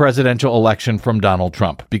 2020 presidential election from Donald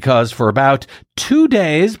Trump, because for about 2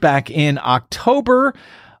 days back in October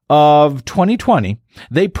of 2020,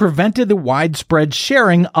 they prevented the widespread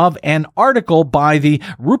sharing of an article by the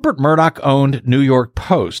Rupert Murdoch-owned New York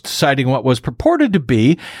Post, citing what was purported to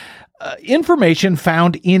be information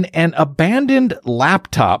found in an abandoned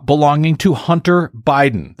laptop belonging to Hunter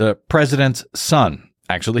Biden, the president's son.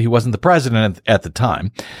 Actually, he wasn't the president at the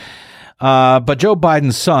time. But Joe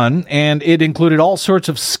Biden's son, and it included all sorts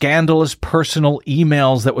of scandalous personal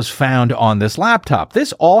emails that was found on this laptop.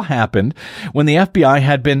 This all happened when the FBI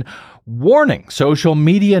had been warning social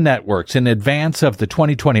media networks in advance of the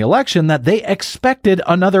 2020 election that they expected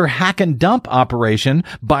another hack and dump operation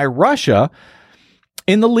by Russia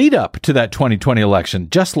in the lead up to that 2020 election,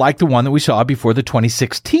 just like the one that we saw before the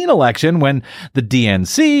 2016 election, when the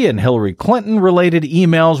DNC and Hillary Clinton related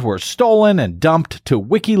emails were stolen and dumped to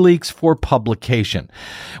WikiLeaks for publication.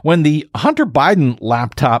 When the Hunter Biden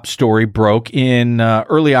laptop story broke in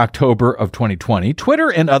early October of 2020,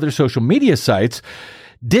 Twitter and other social media sites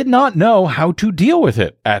did not know how to deal with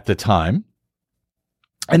it at the time.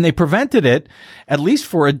 And they prevented it, at least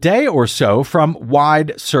for a day or so, from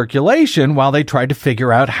wide circulation while they tried to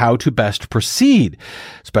figure out how to best proceed,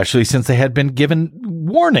 especially since they had been given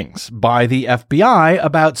warnings by the FBI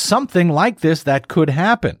about something like this that could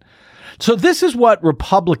happen. So this is what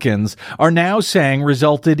Republicans are now saying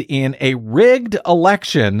resulted in a rigged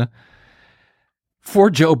election for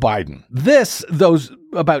Joe Biden. Those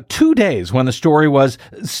about 2 days when the story was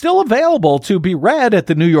still available to be read at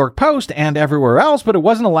the New York Post and everywhere else, but it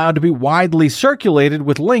wasn't allowed to be widely circulated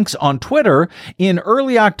with links on Twitter in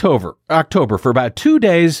early October for about 2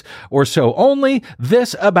 days or so only.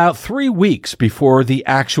 This about 3 weeks before the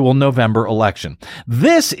actual November election.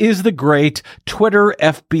 This is the great Twitter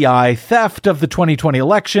FBI theft of the 2020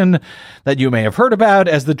 election that you may have heard about,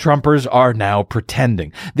 as the Trumpers are now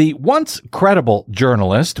pretending. The once credible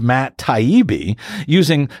journalist Matt Taibbi,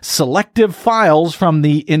 using selective files from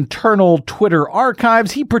the internal Twitter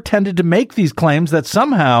archives, he pretended to make these claims that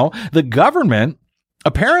somehow the government,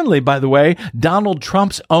 apparently, by the way, Donald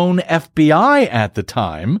Trump's own FBI at the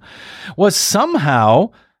time, was somehow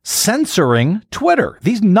censoring Twitter.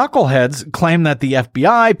 These knuckleheads claim that the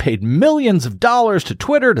FBI paid millions of dollars to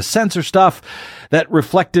Twitter to censor stuff that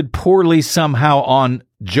reflected poorly somehow on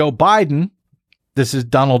Joe Biden. This is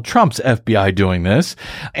Donald Trump's FBI doing this.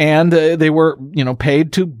 And they were,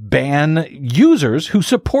 paid to ban users who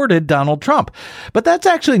supported Donald Trump. But that's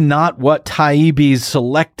actually not what Taibbi's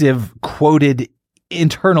selective quoted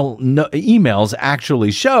internal emails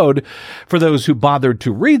actually showed, for those who bothered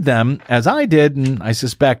to read them, as I did, and I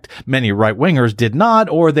suspect many right-wingers did not,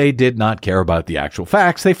 or they did not care about the actual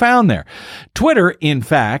facts they found there. Twitter, in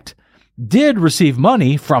fact, did receive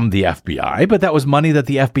money from the FBI, but that was money that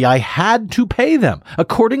the FBI had to pay them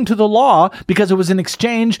according to the law, because it was in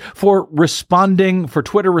exchange for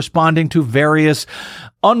Twitter responding to various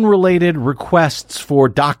unrelated requests for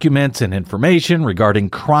documents and information regarding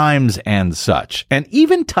crimes and such. And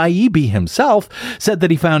even Taibbi himself said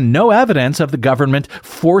that he found no evidence of the government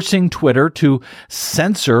forcing Twitter to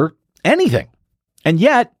censor anything. And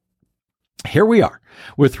yet, here we are,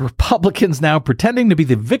 with Republicans now pretending to be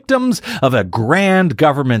the victims of a grand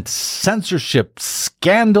government censorship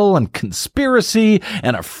scandal and conspiracy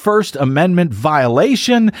and a First Amendment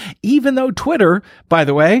violation, even though Twitter, by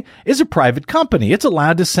the way, is a private company. It's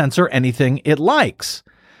allowed to censor anything it likes.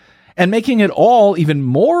 And making it all even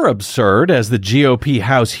more absurd, as the GOP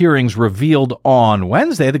House hearings revealed on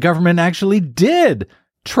Wednesday, the government actually did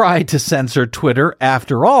try to censor Twitter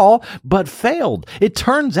after all, but failed. It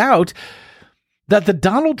turns out that the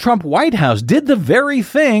Donald Trump White House did the very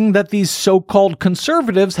thing that these so-called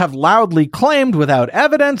conservatives have loudly claimed without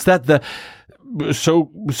evidence that the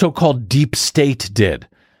so-called deep state did.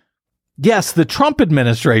 Yes, the Trump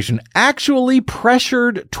administration actually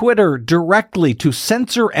pressured Twitter directly to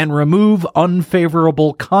censor and remove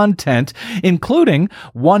unfavorable content, including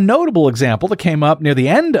one notable example that came up near the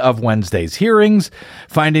end of Wednesday's hearings,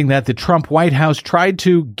 finding that the Trump White House tried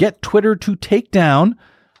to get Twitter to take down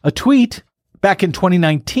a tweet back in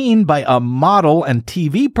 2019 by a model and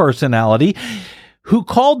TV personality who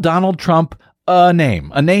called Donald Trump a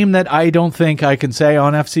name that I don't think I can say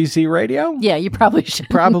on FCC radio. Yeah, you probably shouldn't.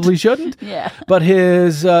 Probably shouldn't. Yeah. But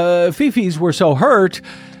his fifis were so hurt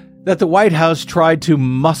that the White House tried to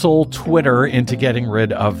muscle Twitter into getting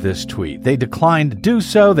rid of this tweet. They declined to do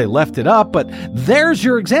so. They left it up. But there's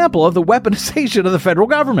your example of the weaponization of the federal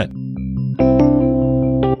government.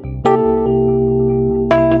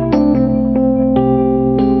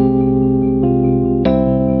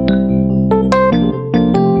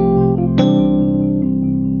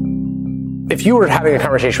 If you were having a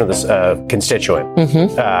conversation with this constituent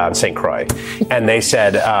in St. Croix, and they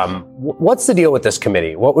said, what's the deal with this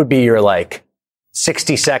committee? What would be your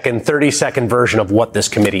 60-second, 30-second version of what this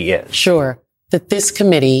committee is? Sure. That this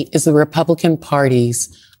committee is the Republican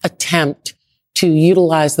Party's attempt to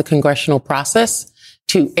utilize the congressional process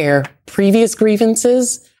to air previous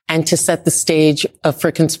grievances and to set the stage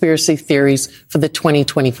for conspiracy theories for the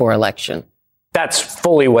 2024 election. That's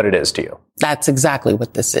fully what it is to you. That's exactly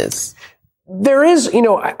what this is. There is,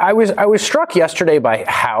 I was struck yesterday by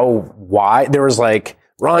why there was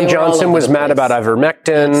Ron Johnson was mad about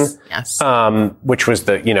ivermectin, yes. Which was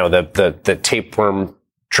the tapeworm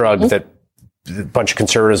drug that a bunch of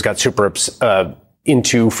conservatives got super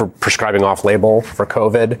into for prescribing off label for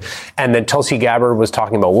COVID. And then Tulsi Gabbard was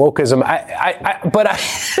talking about wokeism. But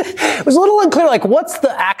it was a little unclear, what's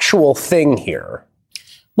the actual thing here?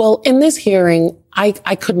 Well, in this hearing, I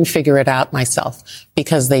couldn't figure it out myself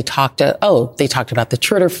because they talked about the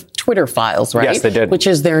Twitter files, right? Yes, they did. Which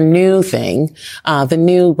is their new thing, the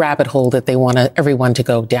new rabbit hole that they want everyone to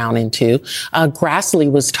go down into. Grassley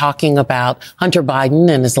was talking about Hunter Biden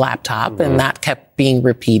and his laptop, and that kept being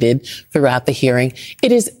repeated throughout the hearing.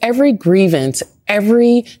 It is every grievance,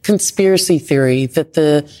 every conspiracy theory that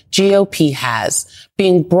the GOP has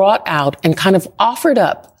being brought out and kind of offered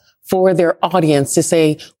up for their audience to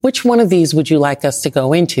say, which one of these would you like us to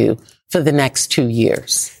go into for the next 2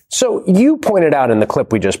 years? So you pointed out in the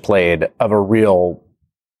clip we just played of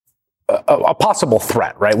a possible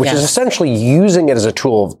threat, right? Which is essentially using it as a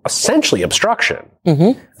tool of essentially obstruction.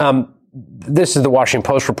 This is the Washington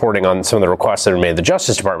Post reporting on some of the requests that are made to the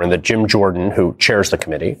Justice Department that Jim Jordan, who chairs the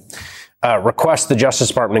committee, requests the Justice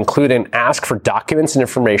Department include and ask for documents and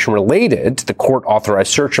information related to the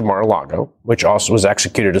court-authorized search of Mar-a-Lago, which also was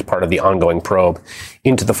executed as part of the ongoing probe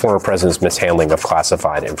into the former president's mishandling of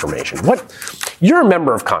classified information. You're a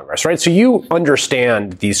member of Congress, right? So you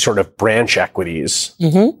understand these sort of branch equities,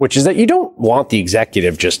 which is that you don't want the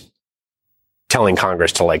executive just telling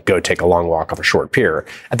Congress to go take a long walk off a short pier.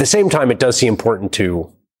 At the same time, it does seem important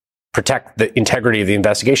to protect the integrity of the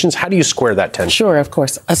investigations. How do you square that tension? Sure, of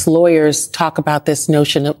course. Us lawyers talk about this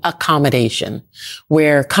notion of accommodation,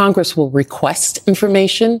 where Congress will request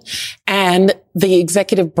information and the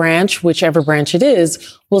executive branch, whichever branch it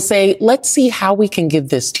is, will say, let's see how we can give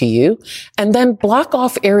this to you, and then block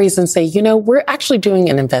off areas and say, we're actually doing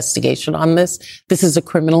an investigation on this. This is a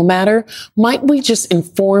criminal matter. Might we just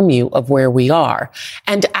inform you of where we are?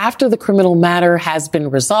 And after the criminal matter has been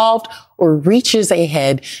resolved or reaches a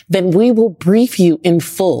head, then we will brief you in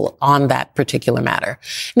full on that particular matter.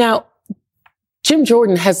 Now, Jim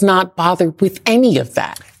Jordan has not bothered with any of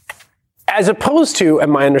that. As opposed to, and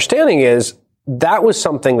my understanding is, that was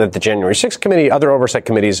something that the January 6th committee, other oversight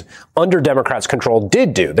committees under Democrats' control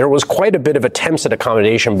did do. There was quite a bit of attempts at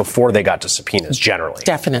accommodation before they got to subpoenas, generally.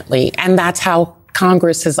 Definitely. And that's how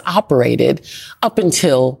Congress has operated up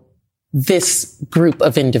until this group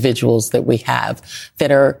of individuals that we have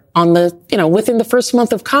that are on within the first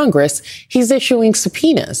month of Congress, he's issuing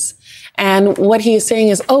subpoenas. And what he is saying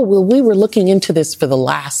is, we were looking into this for the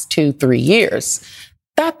last 2-3 years.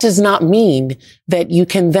 That does not mean that you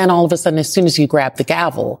can then all of a sudden, as soon as you grab the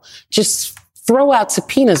gavel, just throw out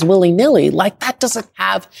subpoenas willy-nilly. That doesn't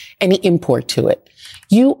have any import to it.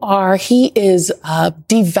 He is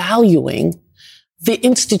devaluing the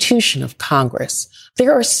institution of Congress.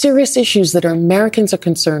 There are serious issues that Americans are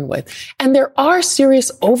concerned with, and there are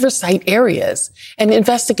serious oversight areas and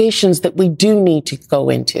investigations that we do need to go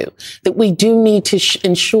into, that we do need to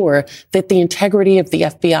ensure that the integrity of the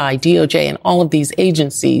FBI, DOJ, and all of these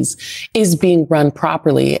agencies is being run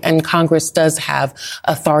properly, and Congress does have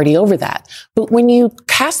authority over that. But when you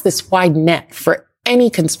cast this wide net for any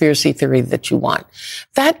conspiracy theory that you want,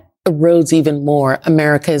 that erodes even more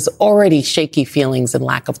America's already shaky feelings and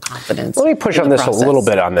lack of confidence. Let me push on this a little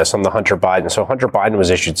bit on the Hunter Biden. So Hunter Biden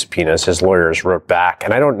was issued subpoenas. His lawyers wrote back,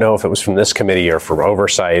 and I don't know if it was from this committee or from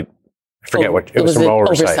oversight. I forget what it was from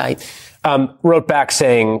oversight. Wrote back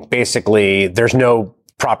saying basically there's no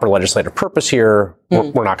proper legislative purpose here.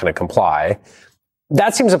 We're not going to comply.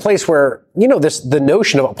 That seems a place where, the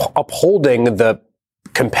notion of upholding the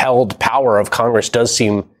compelled power of Congress does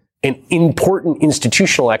seem an important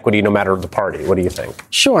institutional equity no matter the party. What do you think?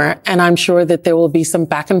 Sure. And I'm sure that there will be some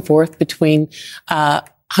back and forth between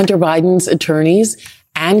Hunter Biden's attorneys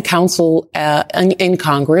and counsel in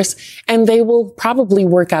Congress, and they will probably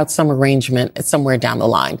work out some arrangement somewhere down the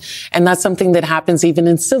line. And that's something that happens even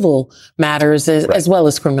in civil matters as well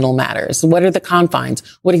as criminal matters. What are the confines?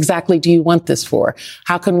 What exactly do you want this for?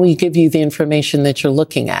 How can we give you the information that you're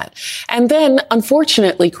looking at? And then,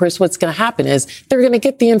 unfortunately, Chris, what's going to happen is they're going to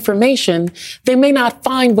get the information. They may not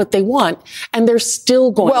find what they want, and they're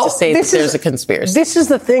still going to say that there's a conspiracy. This is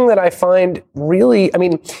the thing that I find really,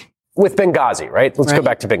 with Benghazi, right? Let's go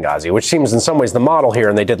back to Benghazi, which seems in some ways the model here.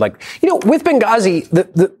 And they did with Benghazi,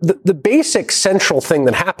 the basic central thing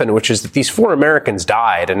that happened, which is that these 4 Americans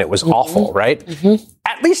died and it was awful, right?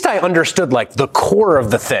 At least I understood the core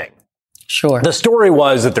of the thing. Sure. The story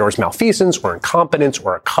was that there was malfeasance or incompetence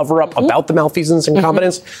or a cover up about the malfeasance and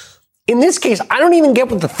incompetence. In this case, I don't even get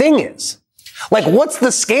what the thing is. What's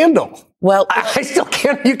the scandal? Well, I still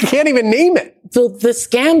you can't even name it. The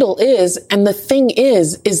scandal is, and the thing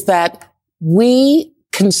is that we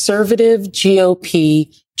conservative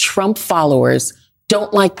GOP Trump followers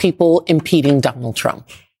don't like people impeding Donald Trump.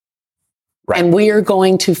 Right. And we are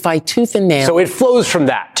going to fight tooth and nail. So it flows from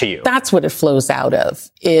that to you. That's what it flows out of,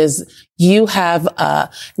 is you have,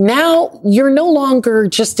 now you're no longer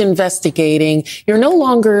just investigating. You're no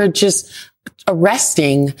longer just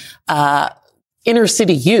arresting, inner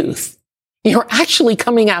city youth. You're actually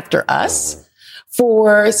coming after us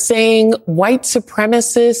for saying white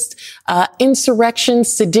supremacist, insurrection,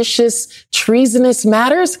 seditious, treasonous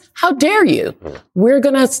matters. How dare you? We're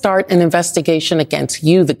going to start an investigation against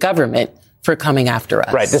you, the government, for coming after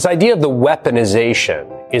us. Right. This idea of the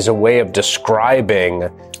weaponization is a way of describing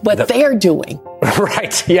what they're doing.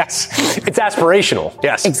 Right. Yes. It's aspirational.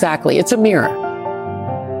 Yes. Exactly. It's a mirror.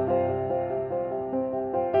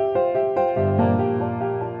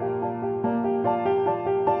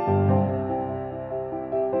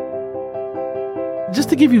 Just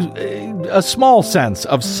to give you a small sense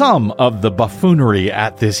of some of the buffoonery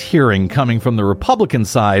at this hearing coming from the Republican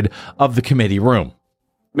side of the committee room.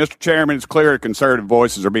 Mr. Chairman, it's clear that conservative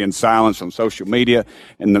voices are being silenced on social media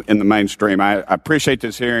in the mainstream. I appreciate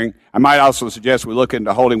this hearing. I might also suggest we look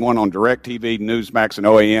into holding one on DirecTV, Newsmax, and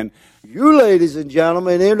OAN. You, ladies and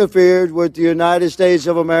gentlemen, interfered with the United States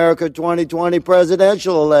of America 2020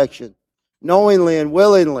 presidential election, knowingly and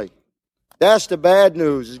willingly. That's the bad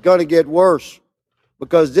news. It's going to get worse,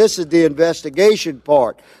 because this is the investigation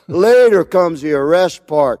part. Later comes the arrest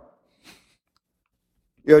part.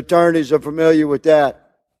 Your attorneys are familiar with that.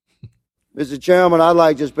 Mr. Chairman, I'd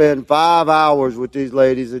like to spend 5 hours with these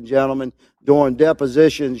ladies and gentlemen doing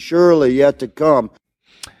depositions surely yet to come.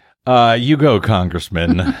 You go,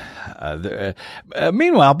 Congressman.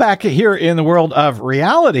 Meanwhile, back here in the world of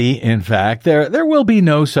reality, in fact, there will be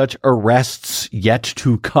no such arrests yet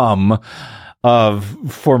to come of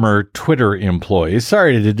former Twitter employees.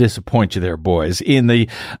 Sorry to disappoint you there, boys. In the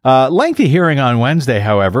lengthy hearing on Wednesday,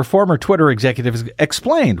 however, former Twitter executives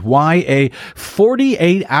explained why a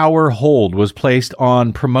 48-hour hold was placed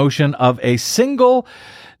on promotion of a single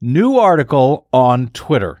new article on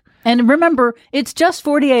Twitter. And remember, it's just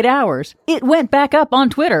 48 hours. It went back up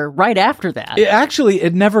on Twitter right after that.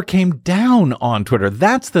 It never came down on Twitter.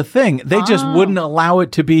 That's the thing. They just wouldn't allow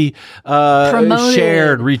it to be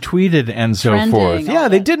shared, retweeted, and so forth. Yeah,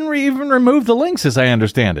 they didn't even remove the links, as I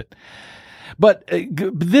understand it. But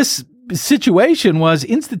this situation was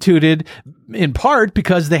instituted in part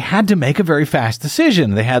because they had to make a very fast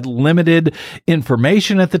decision. They had limited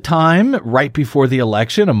information at the time, right before the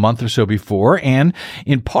election, a month or so before, and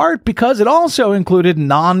in part because it also included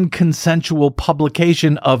non-consensual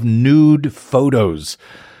publication of nude photos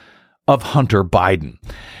of Hunter Biden.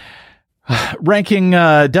 Ranking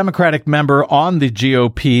Democratic member on the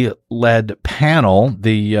GOP-led panel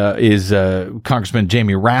is Congressman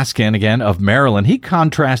Jamie Raskin, again, of Maryland. He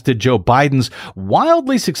contrasted Joe Biden's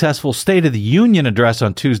wildly successful State of the Union address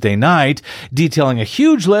on Tuesday night, detailing a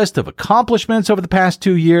huge list of accomplishments over the past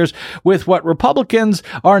 2 years with what Republicans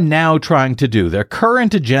are now trying to do. Their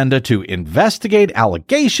current agenda to investigate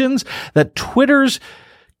allegations that Twitter's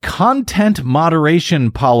content moderation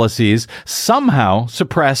policies somehow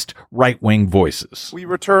suppressed right-wing voices. We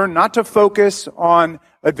return not to focus on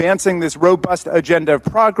advancing this robust agenda of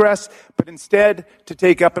progress, but instead to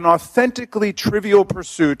take up an authentically trivial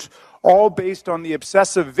pursuit, all based on the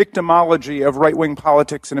obsessive victimology of right-wing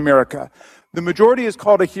politics in America. The majority has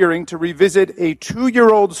called a hearing to revisit a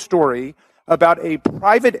 2-year-old story about a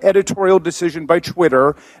private editorial decision by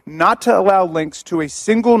Twitter not to allow links to a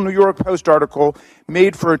single New York Post article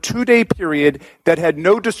made for a 2-day period that had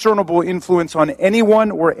no discernible influence on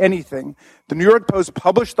anyone or anything. The New York Post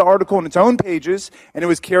published the article on its own pages, and it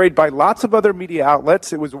was carried by lots of other media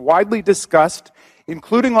outlets. It was widely discussed,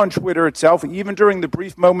 including on Twitter itself, even during the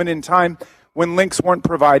brief moment in time when links weren't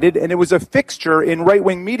provided, and it was a fixture in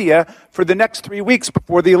right-wing media for the next 3 weeks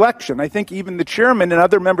before the election. I think even the chairman and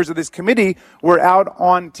other members of this committee were out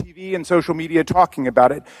on TV and social media talking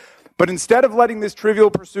about it. But instead of letting this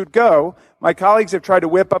trivial pursuit go, my colleagues have tried to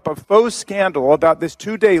whip up a faux scandal about this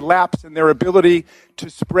 2-day lapse in their ability to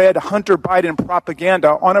spread Hunter Biden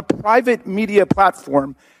propaganda on a private media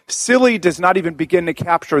platform. Silly does not even begin to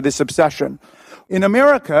capture this obsession. In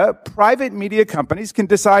America, private media companies can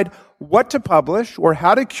decide what to publish or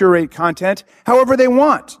how to curate content however they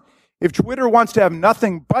want. If Twitter wants to have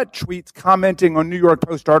nothing but tweets commenting on New York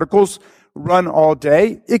Post articles run all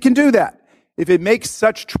day, it can do that. If it makes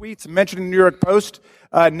such tweets mentioning New York Post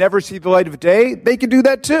never see the light of day, they can do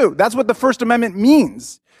that too. That's what the First Amendment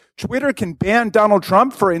means. Twitter can ban Donald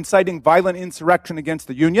Trump for inciting violent insurrection against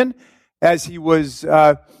the Union, as he was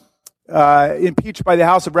impeached by the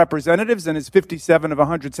House of Representatives, and his 57 of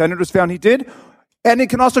 100 senators found he did. And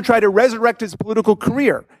it can also try to resurrect his political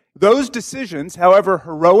career. Those decisions, however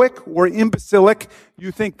heroic or imbecilic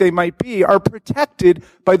you think they might be, are protected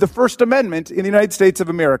by the First Amendment in the United States of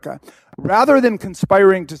America. Rather than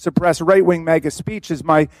conspiring to suppress right-wing MAGA speech, as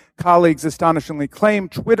my colleagues astonishingly claim,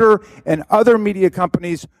 Twitter and other media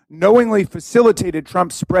companies knowingly facilitated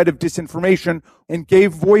Trump's spread of disinformation and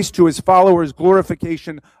gave voice to his followers'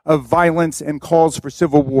 glorification of violence and calls for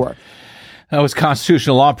civil war. That was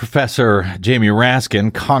constitutional law professor Jamie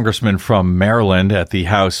Raskin, congressman from Maryland, at the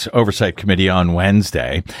House Oversight Committee on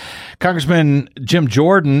Wednesday. Congressman Jim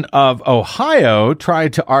Jordan of Ohio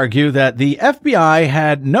tried to argue that the FBI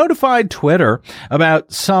had notified Twitter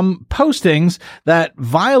about some postings that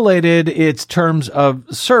violated its terms of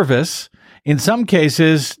service. In some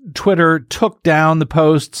cases, Twitter took down the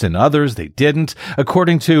posts, in others they didn't.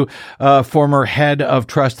 According to former head of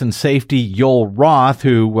trust and safety, Yoel Roth,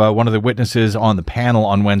 who one of the witnesses on the panel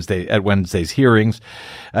on Wednesday's hearings,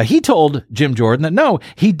 he told Jim Jordan that no,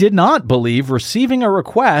 he did not believe receiving a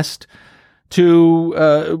request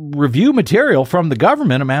to review material from the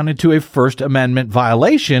government amounted to a First Amendment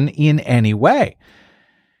violation in any way.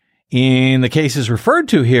 In the cases referred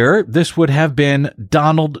to here, this would have been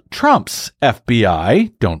Donald Trump's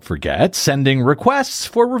FBI, don't forget, sending requests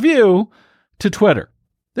for review to Twitter.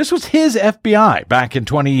 This was his FBI back in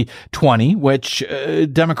 2020, which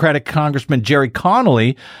Democratic Congressman Jerry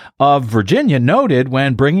Connolly of Virginia noted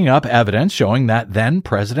when bringing up evidence showing that then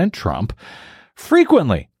President Trump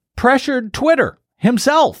frequently pressured Twitter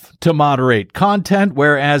himself to moderate content,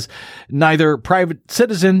 whereas neither private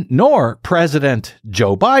citizen nor President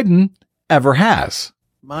Joe Biden ever has.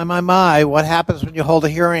 My, what happens when you hold a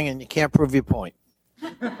hearing and you can't prove your point?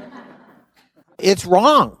 It's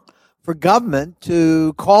wrong for government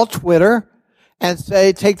to call Twitter and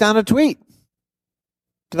say, take down a tweet.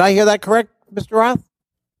 Did I hear that correct, Mr. Roth?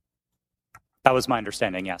 That was my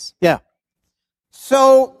understanding, yes. Yeah.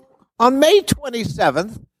 So on May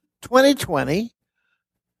 27th, 2020,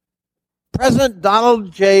 President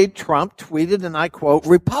Donald J. Trump tweeted, and I quote,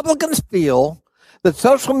 "Republicans feel that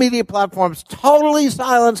social media platforms totally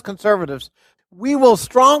silence conservatives. We will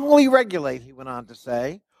strongly regulate," he went on to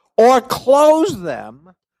say, "or close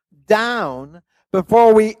them down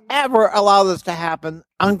before we ever allow this to happen,"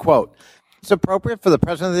 unquote. It's appropriate for the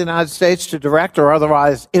President of the United States to direct or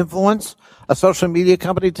otherwise influence a social media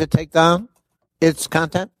company to take down its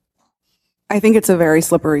content? I think it's a very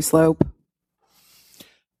slippery slope.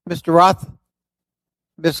 Mr. Roth,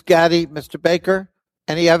 Ms. Gaddy, Mr. Baker,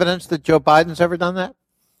 any evidence that Joe Biden's ever done that?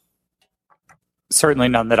 Certainly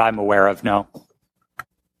none that I'm aware of, no.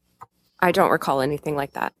 I don't recall anything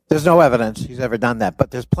like that. There's no evidence he's ever done that,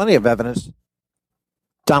 but there's plenty of evidence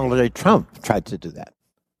Donald J. Trump tried to do that.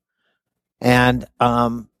 And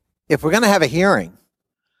if we're going to have a hearing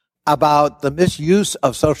about the misuse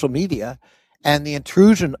of social media and the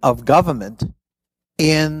intrusion of government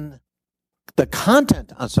in the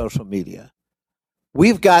content on social media,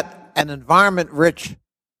 we've got an environment-rich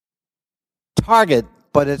target,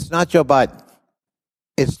 but it's not Joe Biden.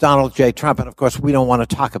 It's Donald J. Trump. And, of course, we don't want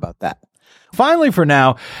to talk about that. Finally, for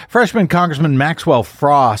now, freshman Congressman Maxwell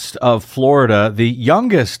Frost of Florida, the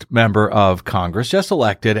youngest member of Congress, just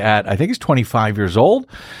elected at, I think he's 25 years old.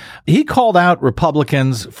 He called out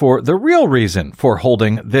Republicans for the real reason for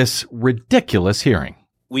holding this ridiculous hearing.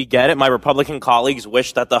 We get it. My Republican colleagues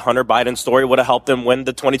wish that the Hunter Biden story would have helped them win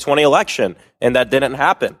the 2020 election, and that didn't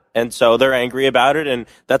happen. And so they're angry about it, and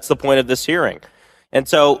that's the point of this hearing. And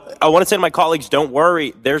so I want to say to my colleagues, don't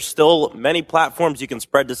worry. There's still many platforms you can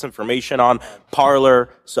spread disinformation on, Parler,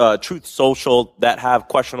 Truth Social, that have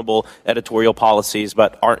questionable editorial policies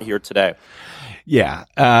but aren't here today. Yeah.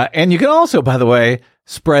 And you can also, by the way,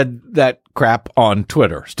 spread that crap on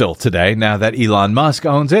Twitter still today, now that Elon Musk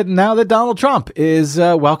owns it and now that Donald Trump is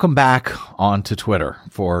welcome back onto Twitter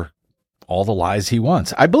for all the lies he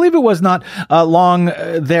wants. I believe it was not long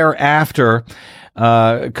thereafter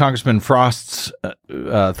Congressman Frost's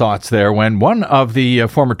thoughts there when one of the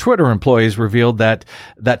former Twitter employees revealed that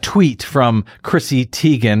tweet from Chrissy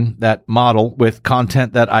Teigen, that model with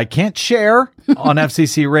content that I can't share on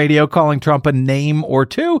FCC radio, calling Trump a name or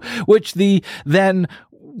two, which the then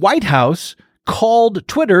White House called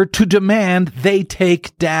Twitter to demand they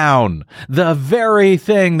take down. The very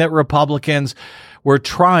thing that Republicans were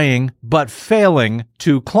trying but failing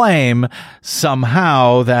to claim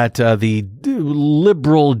somehow that the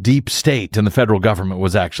liberal deep state in the federal government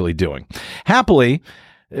was actually doing. Happily,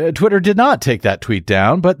 Twitter did not take that tweet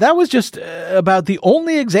down, but that was just about the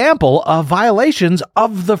only example of violations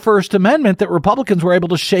of the First Amendment that Republicans were able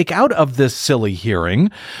to shake out of this silly hearing,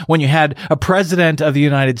 when you had a president of the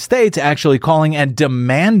United States actually calling and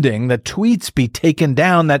demanding that tweets be taken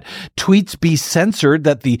down, that tweets be censored,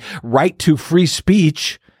 that the right to free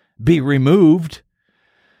speech be removed.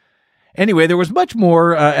 Anyway, there was much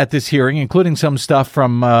more at this hearing, including some stuff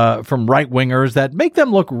from right-wingers that make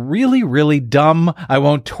them look really, really dumb. I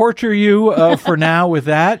won't torture you for now with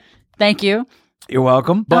that. Thank you. You're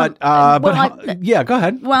welcome. But yeah, go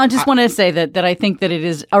ahead. Well, I just wanted to say that I think that it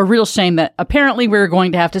is a real shame that apparently we're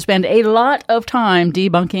going to have to spend a lot of time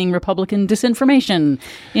debunking Republican disinformation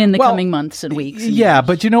in the coming months and weeks. Yeah,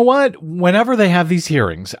 but you know what? Whenever they have these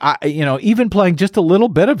hearings, even playing just a little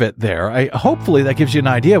bit of it there, hopefully that gives you an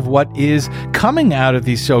idea of what is coming out of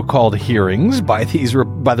these so-called hearings by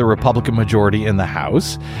the Republican majority in the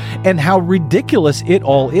House, and how ridiculous it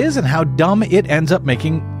all is, and how dumb it ends up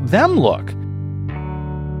making them look.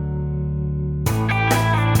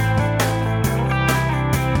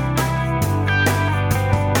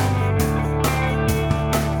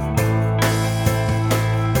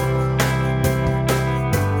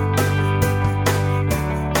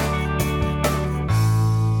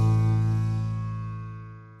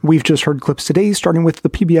 We've just heard clips today, starting with the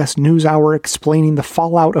PBS NewsHour explaining the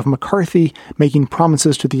fallout of McCarthy making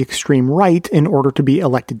promises to the extreme right in order to be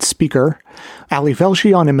elected speaker. Ali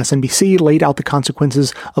Velshi on MSNBC laid out the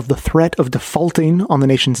consequences of the threat of defaulting on the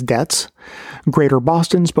nation's debts. Greater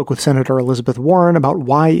Boston spoke with Senator Elizabeth Warren about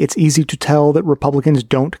why it's easy to tell that Republicans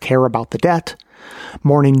don't care about the debt.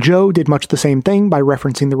 Morning Joe did much the same thing by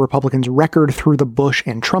referencing the Republicans' record through the Bush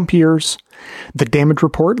and Trump years. The Damage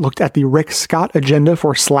Report looked at the Rick Scott agenda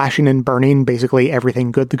for slashing and burning basically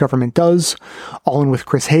everything good the government does. All In with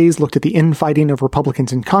Chris Hayes looked at the infighting of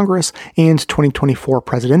Republicans in Congress and 2024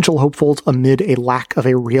 presidential hopefuls amid a lack of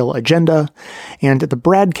a real agenda. And the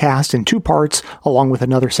Bradcast, in two parts, along with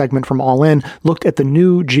another segment from All In, looked at the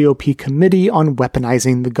new GOP committee on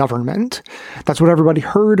weaponizing the government. That's what everybody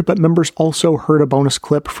heard, but members also heard a bonus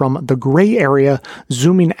clip from The Gray Area,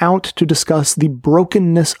 zooming out to discuss the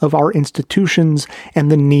brokenness of our institutions and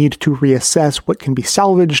the need to reassess what can be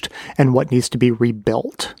salvaged and what needs to be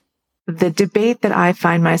rebuilt. The debate that I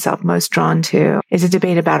find myself most drawn to is a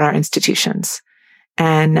debate about our institutions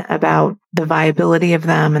and about the viability of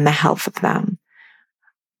them and the health of them.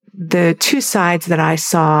 The two sides that I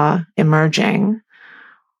saw emerging,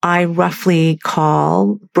 I roughly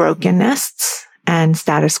call brokenness and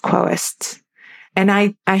status quoists. And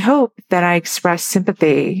I hope that I express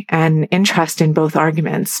sympathy and interest in both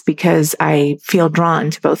arguments because I feel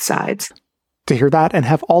drawn to both sides. To hear that and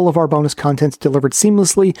have all of our bonus content delivered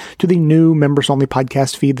seamlessly to the new members-only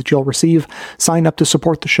podcast feed that you'll receive, sign up to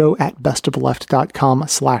support the show at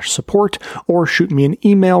bestoftheleft.com/support or shoot me an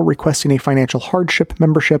email requesting a financial hardship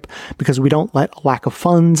membership, because we don't let a lack of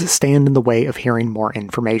funds stand in the way of hearing more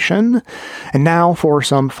information. And now for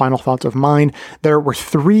some final thoughts of mine. There were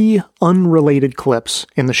 3 unrelated clips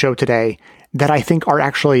in the show today that I think are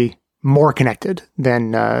actually more connected than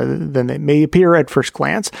they may appear at first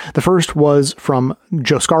glance. The first was from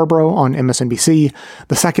Joe Scarborough on MSNBC.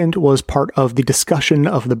 The second was part of the discussion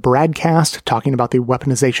of the broadcast, talking about the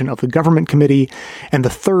weaponization of the government committee. And the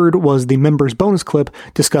third was the members' bonus clip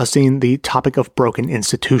discussing the topic of broken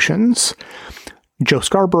institutions. Joe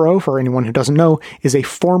Scarborough, for anyone who doesn't know, is a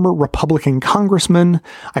former Republican congressman.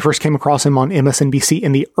 I first came across him on MSNBC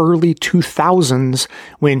in the early 2000s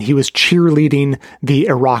when he was cheerleading the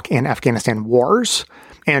Iraq and Afghanistan wars.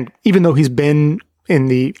 And even though he's been in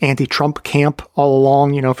the anti-Trump camp all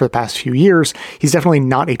along, for the past few years, he's definitely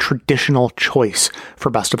not a traditional choice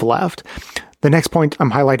for Best of the Left. The next point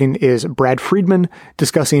I'm highlighting is Brad Friedman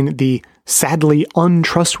discussing the sadly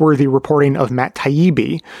untrustworthy reporting of Matt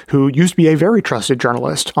Taibbi, who used to be a very trusted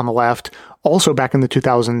journalist on the left, also back in the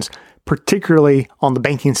 2000s, particularly on the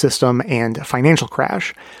banking system and financial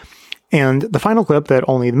crash. And the final clip that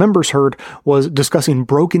only the members heard was discussing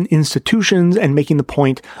broken institutions and making the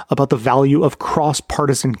point about the value of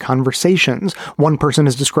cross-partisan conversations. One person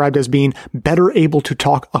is described as being better able to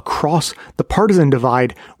talk across the partisan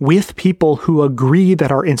divide with people who agree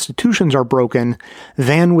that our institutions are broken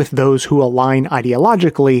than with those who align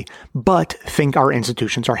ideologically but think our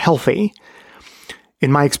institutions are healthy.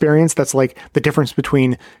 In my experience, that's like the difference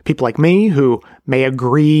between people like me who may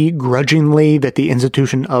agree grudgingly that the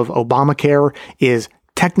institution of Obamacare is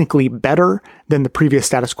technically better than the previous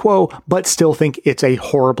status quo, but still think it's a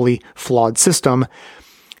horribly flawed system,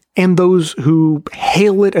 and those who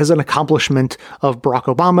hail it as an accomplishment of Barack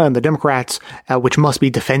Obama and the Democrats, which must be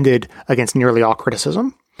defended against nearly all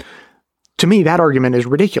criticism. To me, that argument is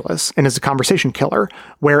ridiculous and is a conversation killer,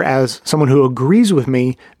 whereas someone who agrees with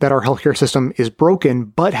me that our healthcare system is broken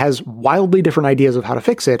but has wildly different ideas of how to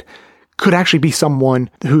fix it could actually be someone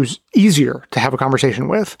who's easier to have a conversation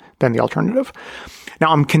with than the alternative.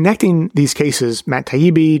 Now, I'm connecting these cases, Matt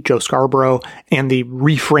Taibbi, Joe Scarborough, and the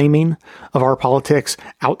reframing of our politics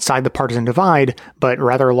outside the partisan divide, but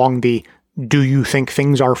rather along the do you think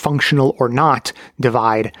things are functional or not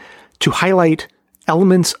divide, to highlight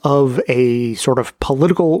elements of a sort of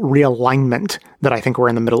political realignment that I think we're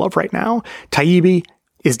in the middle of right now. Taibbi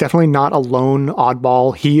is definitely not a lone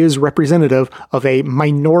oddball. He is representative of a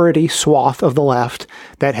minority swath of the left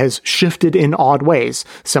that has shifted in odd ways,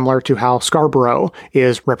 similar to how Scarborough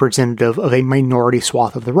is representative of a minority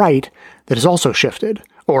swath of the right that has also shifted,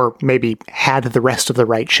 or maybe had the rest of the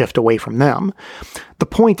right shift away from them. The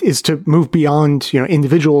point is to move beyond,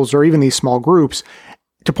 individuals or even these small groups,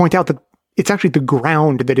 to point out that it's actually the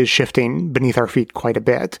ground that is shifting beneath our feet quite a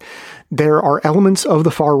bit. There are elements of the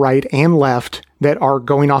far right and left that are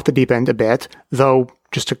going off the deep end a bit, though,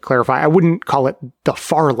 just to clarify, I wouldn't call it the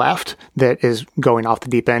far left that is going off the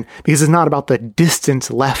deep end, because it's not about the distance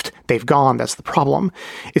left they've gone that's the problem.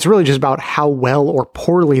 It's really just about how well or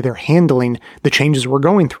poorly they're handling the changes we're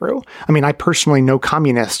going through. I mean, I personally know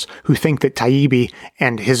communists who think that Taibbi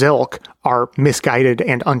and his ilk are misguided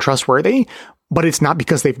and untrustworthy, but it's not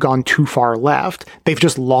because they've gone too far left. They've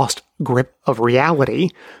just lost grip of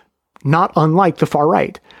reality, not unlike the far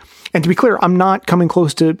right. And to be clear, I'm not coming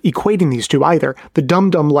close to equating these two either. The dumb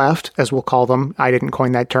left, as we'll call them, I didn't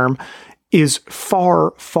coin that term, is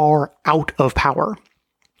far, far out of power,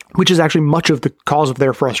 which is actually much of the cause of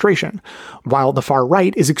their frustration, while the far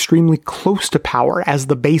right is extremely close to power as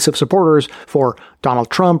the base of supporters for Donald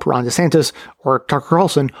Trump, Ron DeSantis, or Tucker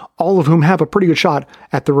Carlson, all of whom have a pretty good shot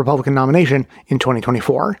at the Republican nomination in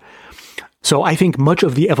 2024. So I think much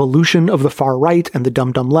of the evolution of the far right and the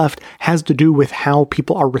dumb left has to do with how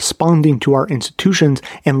people are responding to our institutions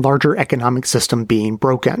and larger economic system being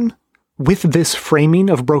broken. With this framing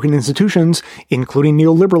of broken institutions, including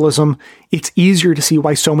neoliberalism, it's easier to see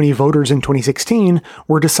why so many voters in 2016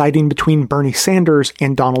 were deciding between Bernie Sanders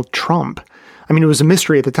and Donald Trump. I mean, it was a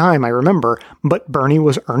mystery at the time, I remember, but Bernie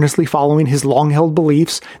was earnestly following his long-held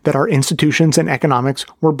beliefs that our institutions and economics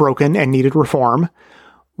were broken and needed reform,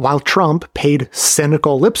 while Trump paid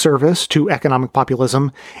cynical lip service to economic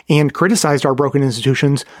populism and criticized our broken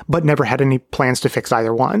institutions, but never had any plans to fix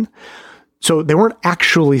either one. So they weren't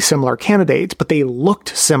actually similar candidates, but they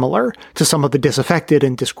looked similar to some of the disaffected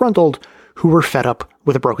and disgruntled who were fed up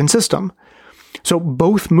with a broken system. So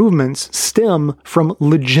both movements stem from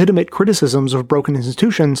legitimate criticisms of broken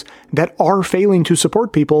institutions that are failing to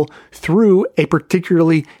support people through a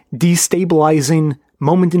particularly destabilizing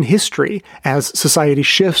moment in history as society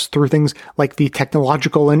shifts through things like the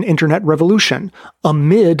technological and internet revolution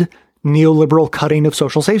amid neoliberal cutting of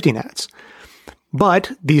social safety nets.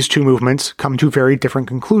 But these two movements come to very different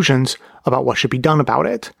conclusions about what should be done about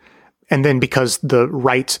it. And then because the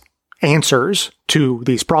right answers to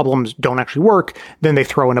these problems don't actually work, then they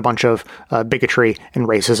throw in a bunch of bigotry and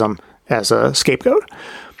racism as a scapegoat.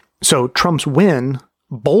 So Trump's win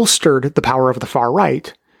bolstered the power of the far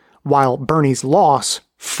right, while Bernie's loss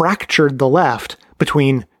fractured the left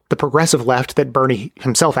between the progressive left that Bernie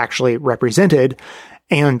himself actually represented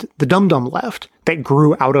and the dum-dum left that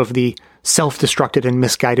grew out of the self-destructed and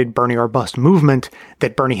misguided Bernie or bust movement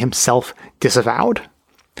that Bernie himself disavowed.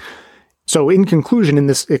 So in conclusion, in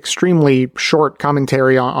this extremely short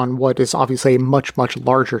commentary on what is obviously a much, much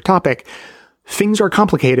larger topic, things are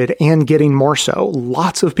complicated and getting more so.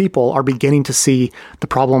 Lots of people are beginning to see the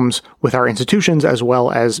problems with our institutions as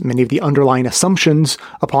well as many of the underlying assumptions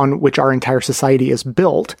upon which our entire society is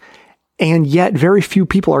built. And yet very few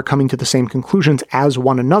people are coming to the same conclusions as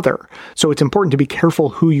one another. So it's important to be careful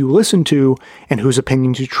who you listen to and whose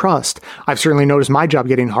opinions you trust. I've certainly noticed my job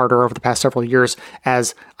getting harder over the past several years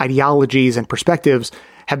as ideologies and perspectives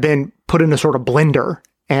have been put in a sort of blender,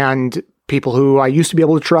 and people who I used to be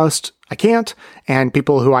able to trust, I can't, and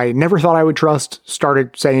people who I never thought I would trust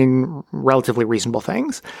started saying relatively reasonable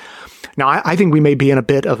things. Now, I think we may be in a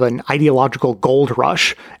bit of an ideological gold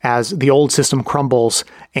rush as the old system crumbles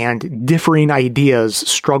and differing ideas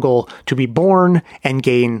struggle to be born and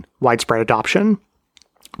gain widespread adoption.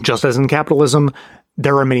 Just as in capitalism,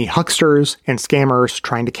 there are many hucksters and scammers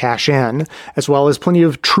trying to cash in, as well as plenty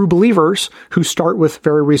of true believers who start with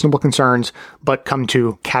very reasonable concerns but come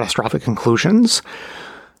to catastrophic conclusions.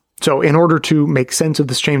 So in order to make sense of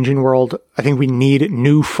this changing world, I think we need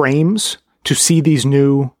new frames to see these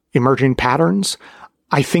new emerging patterns.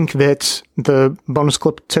 I think that the bonus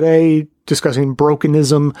clip today discussing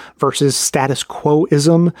brokenism versus status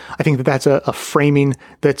quoism, I think that that's a framing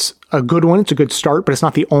that's a good one. It's a good start, but it's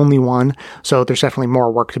not the only one. So there's definitely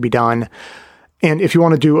more work to be done. And if you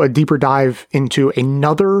want to do a deeper dive into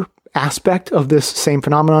another aspect of this same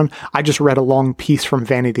phenomenon, I just read a long piece from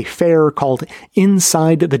Vanity Fair called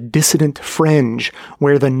Inside the Dissident Fringe,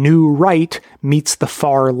 where the new right meets the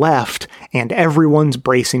far left and everyone's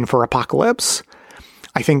bracing for apocalypse.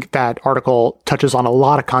 I think that article touches on a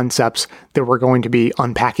lot of concepts that we're going to be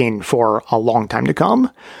unpacking for a long time to come.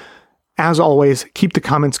 As always, keep the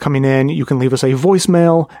comments coming in. You can leave us a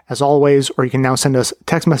voicemail, as always, or you can now send us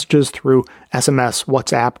text messages through SMS,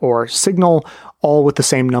 WhatsApp, or Signal, all with the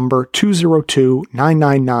same number,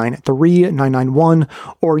 202-999-3991,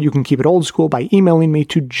 or you can keep it old school by emailing me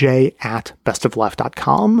to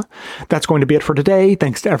j@bestofleft.com. That's going to be it for today.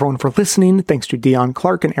 Thanks to everyone for listening. Thanks to Dion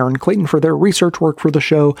Clark and Aaron Clayton for their research work for the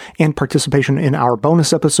show and participation in our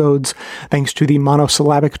bonus episodes. Thanks to the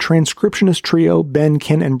monosyllabic transcriptionist trio, Ben,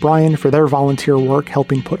 Ken, and Brian, for their volunteer work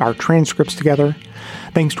helping put our transcripts together.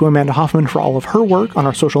 Thanks to Amanda Hoffman for all of her work on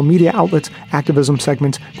our social media outlets, activism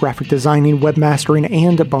segments, graphic designing, webmastering,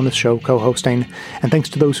 and bonus show co-hosting. And thanks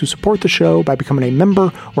to those who support the show by becoming a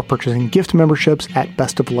member or purchasing gift memberships at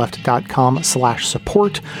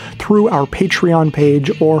bestofleft.com/support through our Patreon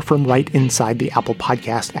page or from right inside the Apple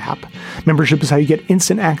Podcast app. Membership is how you get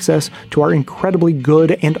instant access to our incredibly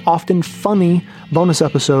good and often funny bonus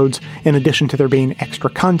episodes, in addition to there being extra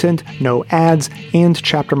content, no ads, and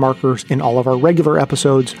chapter markers in all of our regular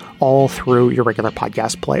episodes, all through your regular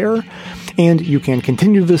podcast player. And you can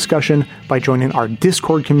continue the discussion by joining our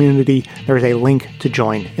Discord community. There is a link to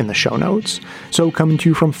join in the show notes. So coming to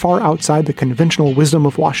you from far outside the conventional wisdom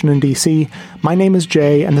of Washington, D.C., my name is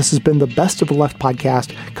Jay, and this has been the Best of the Left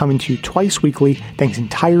podcast, coming to you twice weekly, thanks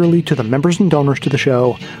entirely to the members and donors to the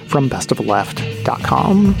show from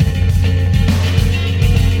bestoftheleft.com.